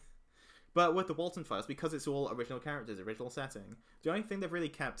vary. But with the Walton Files, because it's all original characters, original setting, the only thing they've really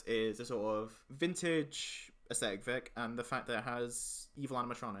kept is a sort of vintage aesthetic, Vic, and the fact that it has evil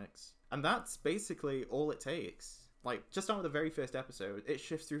animatronics. And that's basically all it takes. Like, just on the very first episode, it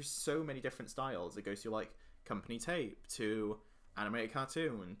shifts through so many different styles. It goes through, like, company tape, to animated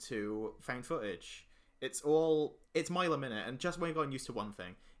cartoon, to found footage. It's mile a minute, and just when you've gotten used to one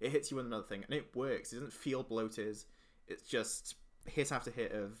thing, it hits you with another thing, and it works. It doesn't feel bloated. It's just hit after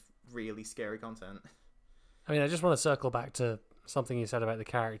hit of really scary content. I mean, I just want to circle back to something you said about the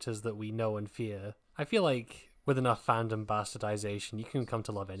characters that we know and fear. I feel like with enough fandom bastardization, you can come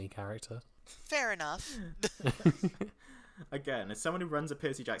to love any character. Fair enough. Again, as someone who runs a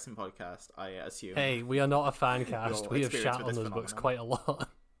Percy Jackson podcast, I assume... Hey, we are not a fan cast. Your We have experience shat with on this those books phenomenon. quite a lot.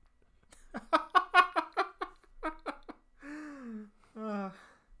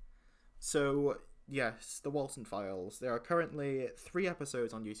 So, yes, The Walton Files. There are currently 3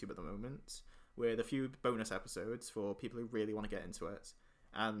 episodes on YouTube at the moment, with a few bonus episodes for people who really want to get into it.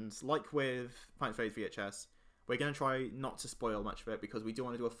 And like with Five Nights at Freddy's VHS, we're going to try not to spoil much of it, because we do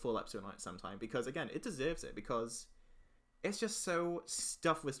want to do a full episode on it sometime. Because, again, it deserves it, because it's just so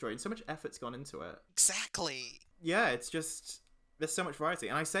stuffed with story, and so much effort's gone into it. Exactly. Yeah, it's just... there's so much variety.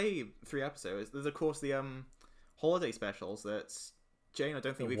 And I say 3 episodes. There's, of course, the holiday specials that Jane, I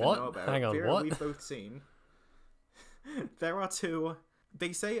don't think we even What? know about. Hang on, Vera, what? we've both seen. There are 2...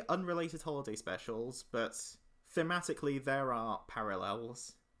 they say unrelated holiday specials, but thematically there are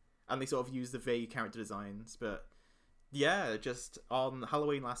parallels. And they sort of use the vague character designs. But yeah, just on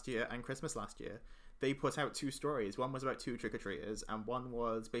Halloween last year and Christmas last year, they put out 2 stories. One was about 2 trick-or-treaters, and one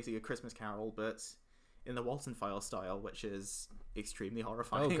was basically a Christmas carol, but in the Walton File style, which is extremely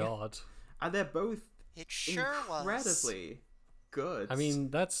horrifying. Oh, God. And they're both It sure was. incredibly good. I mean,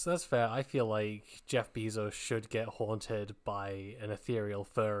 that's fair. I feel like Jeff Bezos should get haunted by an ethereal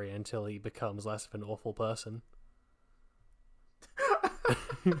furry until he becomes less of an awful person.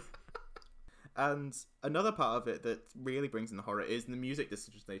 And another part of it that really brings in the horror is the music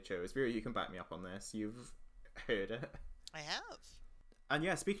decisions they chose. Vera, you can back me up on this. You've heard it. I have. And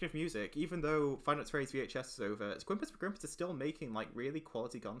yeah, speaking of music, even though Five Nights at Freddy's VHS is over, Squimpus McGrimpus is still making like really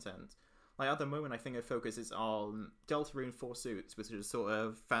quality content. Like at the moment, I think their focus is on Deltarune 4 Suits, which is sort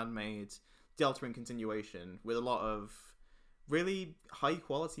of fan-made Deltarune continuation with a lot of really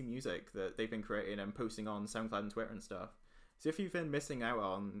high-quality music that they've been creating and posting on SoundCloud and Twitter and stuff. So if you've been missing out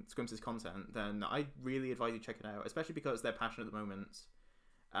on Squimpus' content, then I really advise you check it out, especially because they're passionate at the moment.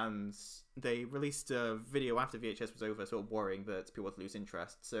 And they released a video after VHS was over, sort of worrying that people would lose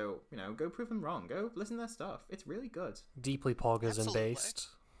interest. So, you know, go prove them wrong. Go listen to their stuff. It's really good. Deeply poggers and Absolutely. based.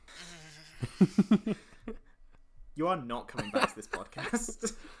 You are not coming back to this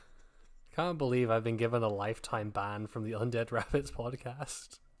podcast. Can't believe I've been given a lifetime ban from the Undead Rabbits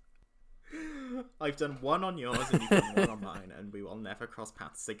podcast. I've done one on yours and you've done one on mine, and we will never cross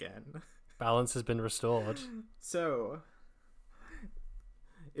paths again. Balance has been restored. So,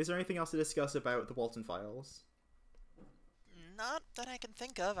 is there anything else to discuss about the Walton Files? Not that I can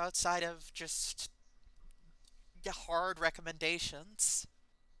think of outside of just hard recommendations.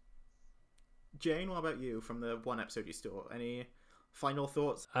 Jane, what about you from the one episode you saw? Any final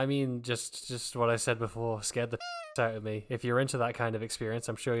thoughts? I mean, just what I said before, scared the out of me. If you're into that kind of experience,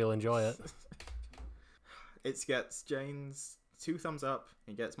 I'm sure you'll enjoy it. It gets Jane's 2 thumbs up.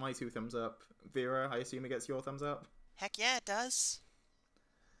 He gets my 2 thumbs up. Vera, I assume he gets your thumbs up. Heck yeah, it does.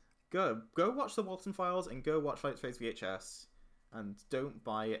 Go watch the Walton Files and go watch Fight Phase VHS. And don't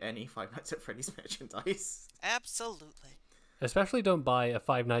buy any Five Nights at Freddy's merchandise. Absolutely. Especially don't buy a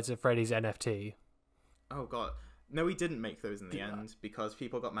Five Nights at Freddy's NFT. Oh god. No, he didn't make those in the end because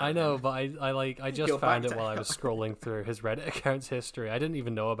people got mad I at know, him. but I just You're found back it while I down. was scrolling through his Reddit account's history. I didn't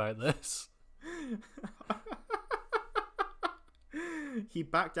even know about this. He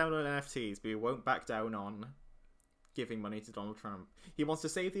backed down on NFTs, but he won't back down on giving money to Donald Trump. He wants to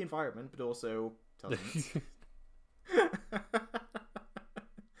save the environment, but also doesn't.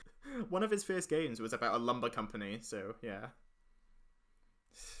 One of his first games was about a lumber company, so yeah.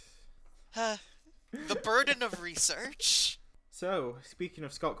 The burden of research. So, speaking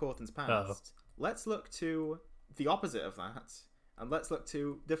of Scott Cawthon's past, let's look to the opposite of that, and let's look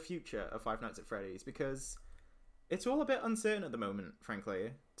to the future of Five Nights at Freddy's, because it's all a bit uncertain at the moment,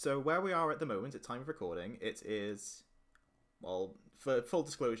 frankly. So where we are at the moment, at time of recording, it is, well, for full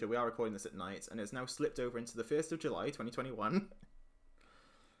disclosure, we are recording this at night, and it's now slipped over into the 1st of July, 2021.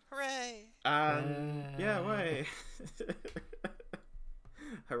 Hooray! And, yeah, way.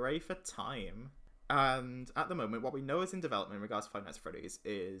 Hooray for time. And at the moment, what we know is in development in regards to Five Nights at Freddy's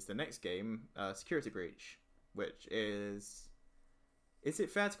is the next game, Security Breach, which is it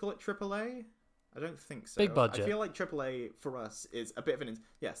fair to call it AAA? I don't think so. Big budget. I feel like AAA for us is a bit of an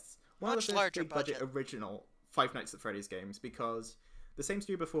yes, one Much of the larger big budget budget. original Five Nights at Freddy's games, because the same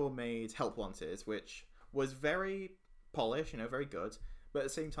studio before made Help Wanted, which was very polished, very good, but at the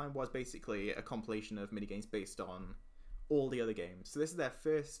same time was basically a compilation of minigames based on all the other games. So this is their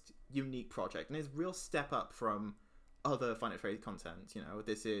first unique project, and it's a real step up from other Five Nights at Freddy's content.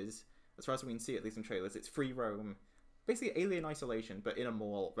 This is, as far as we can see, at least in trailers, it's free roam, basically alien isolation, but in a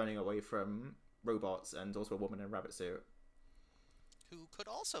mall, running away from robots and also a woman in a rabbit suit. Who could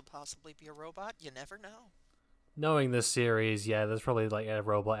also possibly be a robot? You never know. Knowing this series, yeah, there's probably like a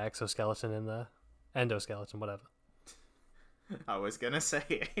robot exoskeleton in there. Endoskeleton, whatever. I was gonna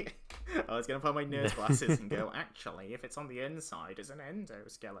say, I was gonna put my nerd glasses and go, actually, if it's on the inside, it's an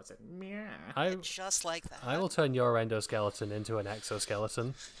endoskeleton. Yeah. Just like that. I will turn your endoskeleton into an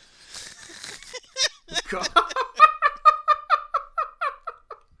exoskeleton. God.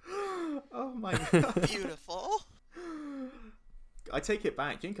 Oh my god. Beautiful. I take it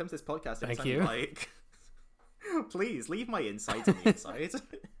back. June comes to this podcast and Thank you. like, please leave my insides on the inside.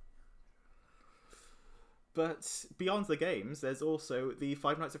 But beyond the games, there's also the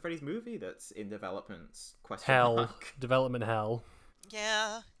Five Nights at Freddy's movie that's in development. Hell. Mark. Development hell.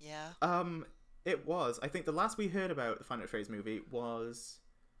 Yeah. It was. I think the last we heard about the Five Nights at Freddy's movie was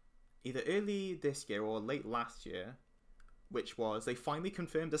either early this year or late last year, which was they finally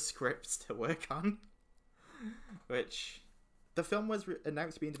confirmed a script to work on, which the film was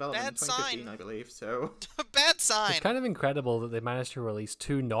announced to be in development in Bad 2015, sign. I believe, so... Bad sign. It's kind of incredible that they managed to release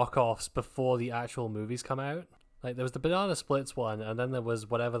 2 knockoffs before the actual movies come out. Like, there was the Banana Splits one, and then there was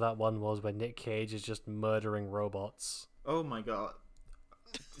whatever that one was where Nick Cage is just murdering robots. Oh my god.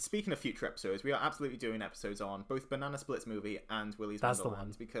 Speaking of future episodes, we are absolutely doing episodes on both Banana Splits movie and Willy's That's the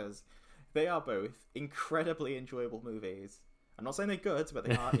Wonderland, one. because they are both incredibly enjoyable movies. I'm not saying they're good, but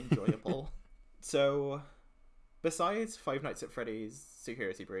they are enjoyable. So, besides Five Nights at Freddy's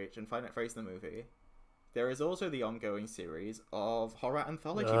Security Breach and Five Nights at Freddy's the movie, there is also the ongoing series of horror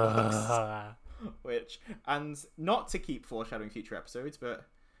anthology books. Which, and not to keep foreshadowing future episodes, but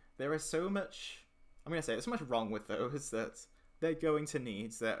there is so much, I'm going to say, there's so much wrong with those that they're going to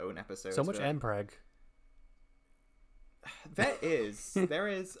need their own episodes. So much MPreg. There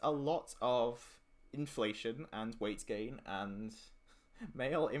is a lot of inflation and weight gain and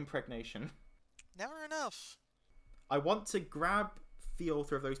male impregnation. Never enough. I want to grab the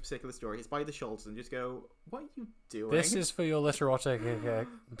author of those particular stories by the shoulders and just go, what are you doing? This is for your Literotica.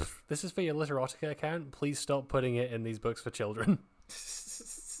 This is for your Literotica account. Please stop putting it in these books for children.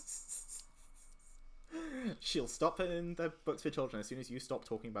 She'll stop in the books for children as soon as you stop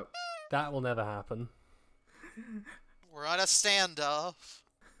talking about... That will never happen. We're on a standoff.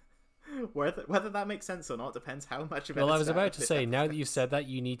 Whether that makes sense or not depends how much of it. Well, I is was said about to this say, now that episode. you said that,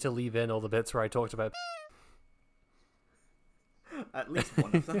 you need to leave in all the bits where I talked about... At least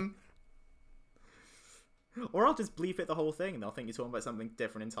one of them. Or I'll just bleep it the whole thing and they'll think you're talking about something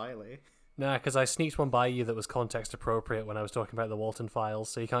different entirely. Nah, because I sneaked one by you that was context appropriate when I was talking about the Walton Files,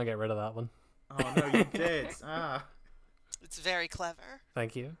 so you can't get rid of that one. Oh no, you did. It's very clever.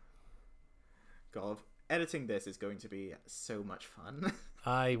 Thank you. God, editing this is going to be so much fun.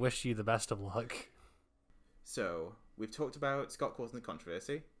 I wish you the best of luck. So, we've talked about Scott Cawthon's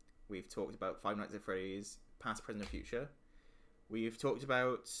controversy. We've talked about Five Nights at Freddy's past, present, and future. we've talked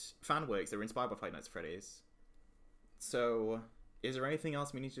about fan works that were inspired by Five Nights at Freddy's. So, is there anything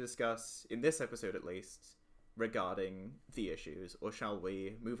else we need to discuss, in this episode at least, regarding the issues? Or shall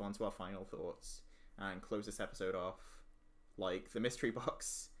we move on to our final thoughts and close this episode off like the mystery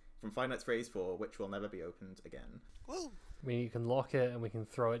box from Five Nights at Freddy's 4, which will never be opened again? Woo! I mean, you can lock it and we can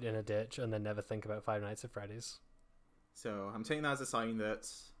throw it in a ditch and then never think about Five Nights at Freddy's. So, I'm taking that as a sign that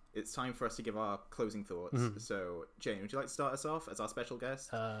it's time for us to give our closing thoughts. So, Jane, would you like to start us off as our special guest?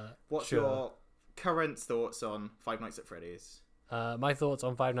 What's sure. your current thoughts on Five Nights at Freddy's? My thoughts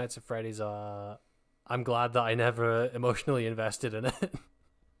on Five Nights at Freddy's are... I'm glad that I never emotionally invested in it.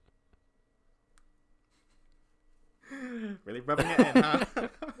 Really rubbing it in, huh?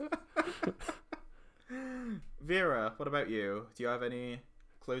 Vera, what about you? Do you have any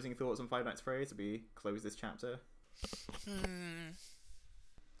closing thoughts on Five Nights at Freddy's as we close this chapter?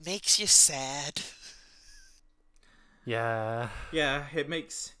 Makes you sad. Yeah. Yeah, it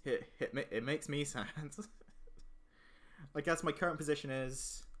makes me sad. I guess my current position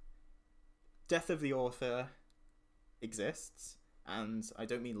is death of the author exists, and I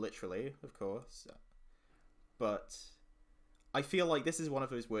don't mean literally, of course, but I feel like this is one of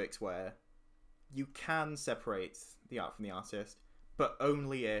those works where you can separate the art from the artist, but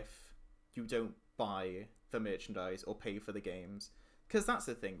only if you don't buy the merchandise or pay for the games. Because that's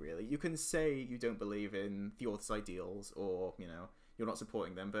the thing, really. You can say you don't believe in the author's ideals, or, you know, you're not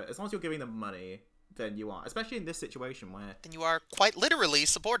supporting them, but as long as you're giving them money, then you are. Especially in this situation where... Then you are quite literally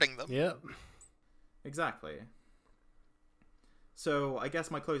supporting them. Yep. Exactly. So, I guess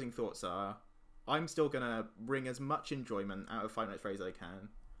my closing thoughts are, I'm still gonna bring as much enjoyment out of Five Nights at Freddy's as I can,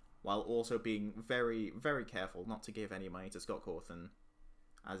 while also being very, very careful not to give any money to Scott Cawthon,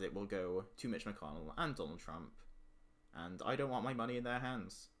 as it will go to Mitch McConnell and Donald Trump. And I don't want my money in their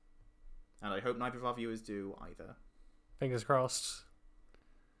hands. And I hope neither of our viewers do either. Fingers crossed.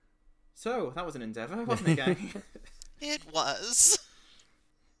 So, that was an endeavour, wasn't it, gang? It was.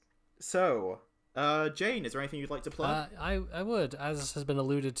 So, Jane, is there anything you'd like to plug? I would. As has been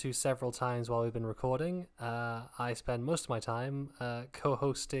alluded to several times while we've been recording, I spend most of my time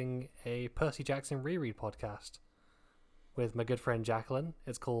co-hosting a Percy Jackson reread podcast with my good friend Jacqueline.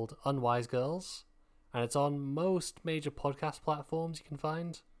 It's called Unwise Girls, and it's on most major podcast platforms you can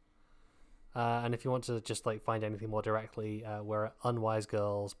find. And if you want to just like find anything more directly, we're at Unwise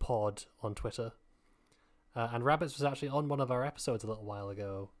Girls Pod on Twitter. And Rabbits was actually on one of our episodes a little while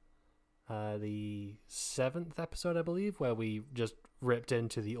ago. The 7th episode, I believe, where we just ripped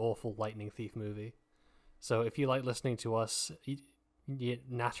into the awful Lightning Thief movie. So if you like listening to us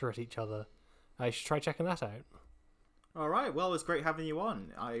natter at each other, you should try checking that out. Alright, well, it was great having you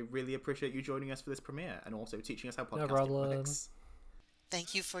on. I really appreciate you joining us for this premiere, and also teaching us how podcasting works.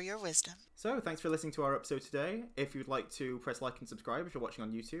 Thank you for your wisdom. So, thanks for listening to our episode today. If you'd like to press like and subscribe if you're watching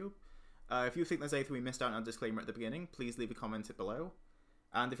on YouTube. If you think there's anything we missed out on our disclaimer at the beginning, please leave a comment below.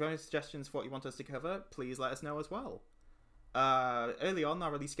 And if you have any suggestions for what you want us to cover, please let us know as well. Early on,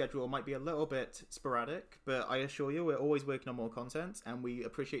 our release schedule might be a little bit sporadic, but I assure you we're always working on more content, and we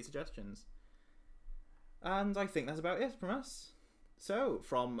appreciate suggestions. And I think that's about it from us. So,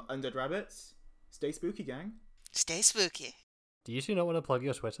 from Undead Rabbits, stay spooky, gang. Stay spooky. Do you two not want to plug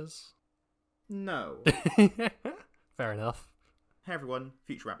your Twitters? No. Fair enough. Hey everyone,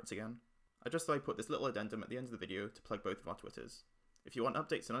 Future Rabbits again. I just thought I'd put this little addendum at the end of the video to plug both of our Twitters. If you want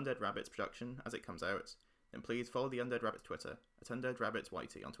updates on Undead Rabbits production as it comes out, then please follow the Undead Rabbits Twitter at Undead Rabbits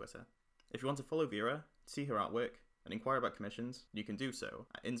YT on Twitter. If you want to follow Vera, see her artwork, and inquire about commissions, you can do so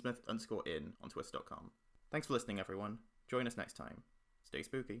at Innsmouth_in on Twitter.com. Thanks for listening, everyone. Join us next time. Stay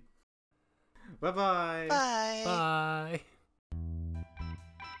spooky. Bye-bye. Bye. Bye.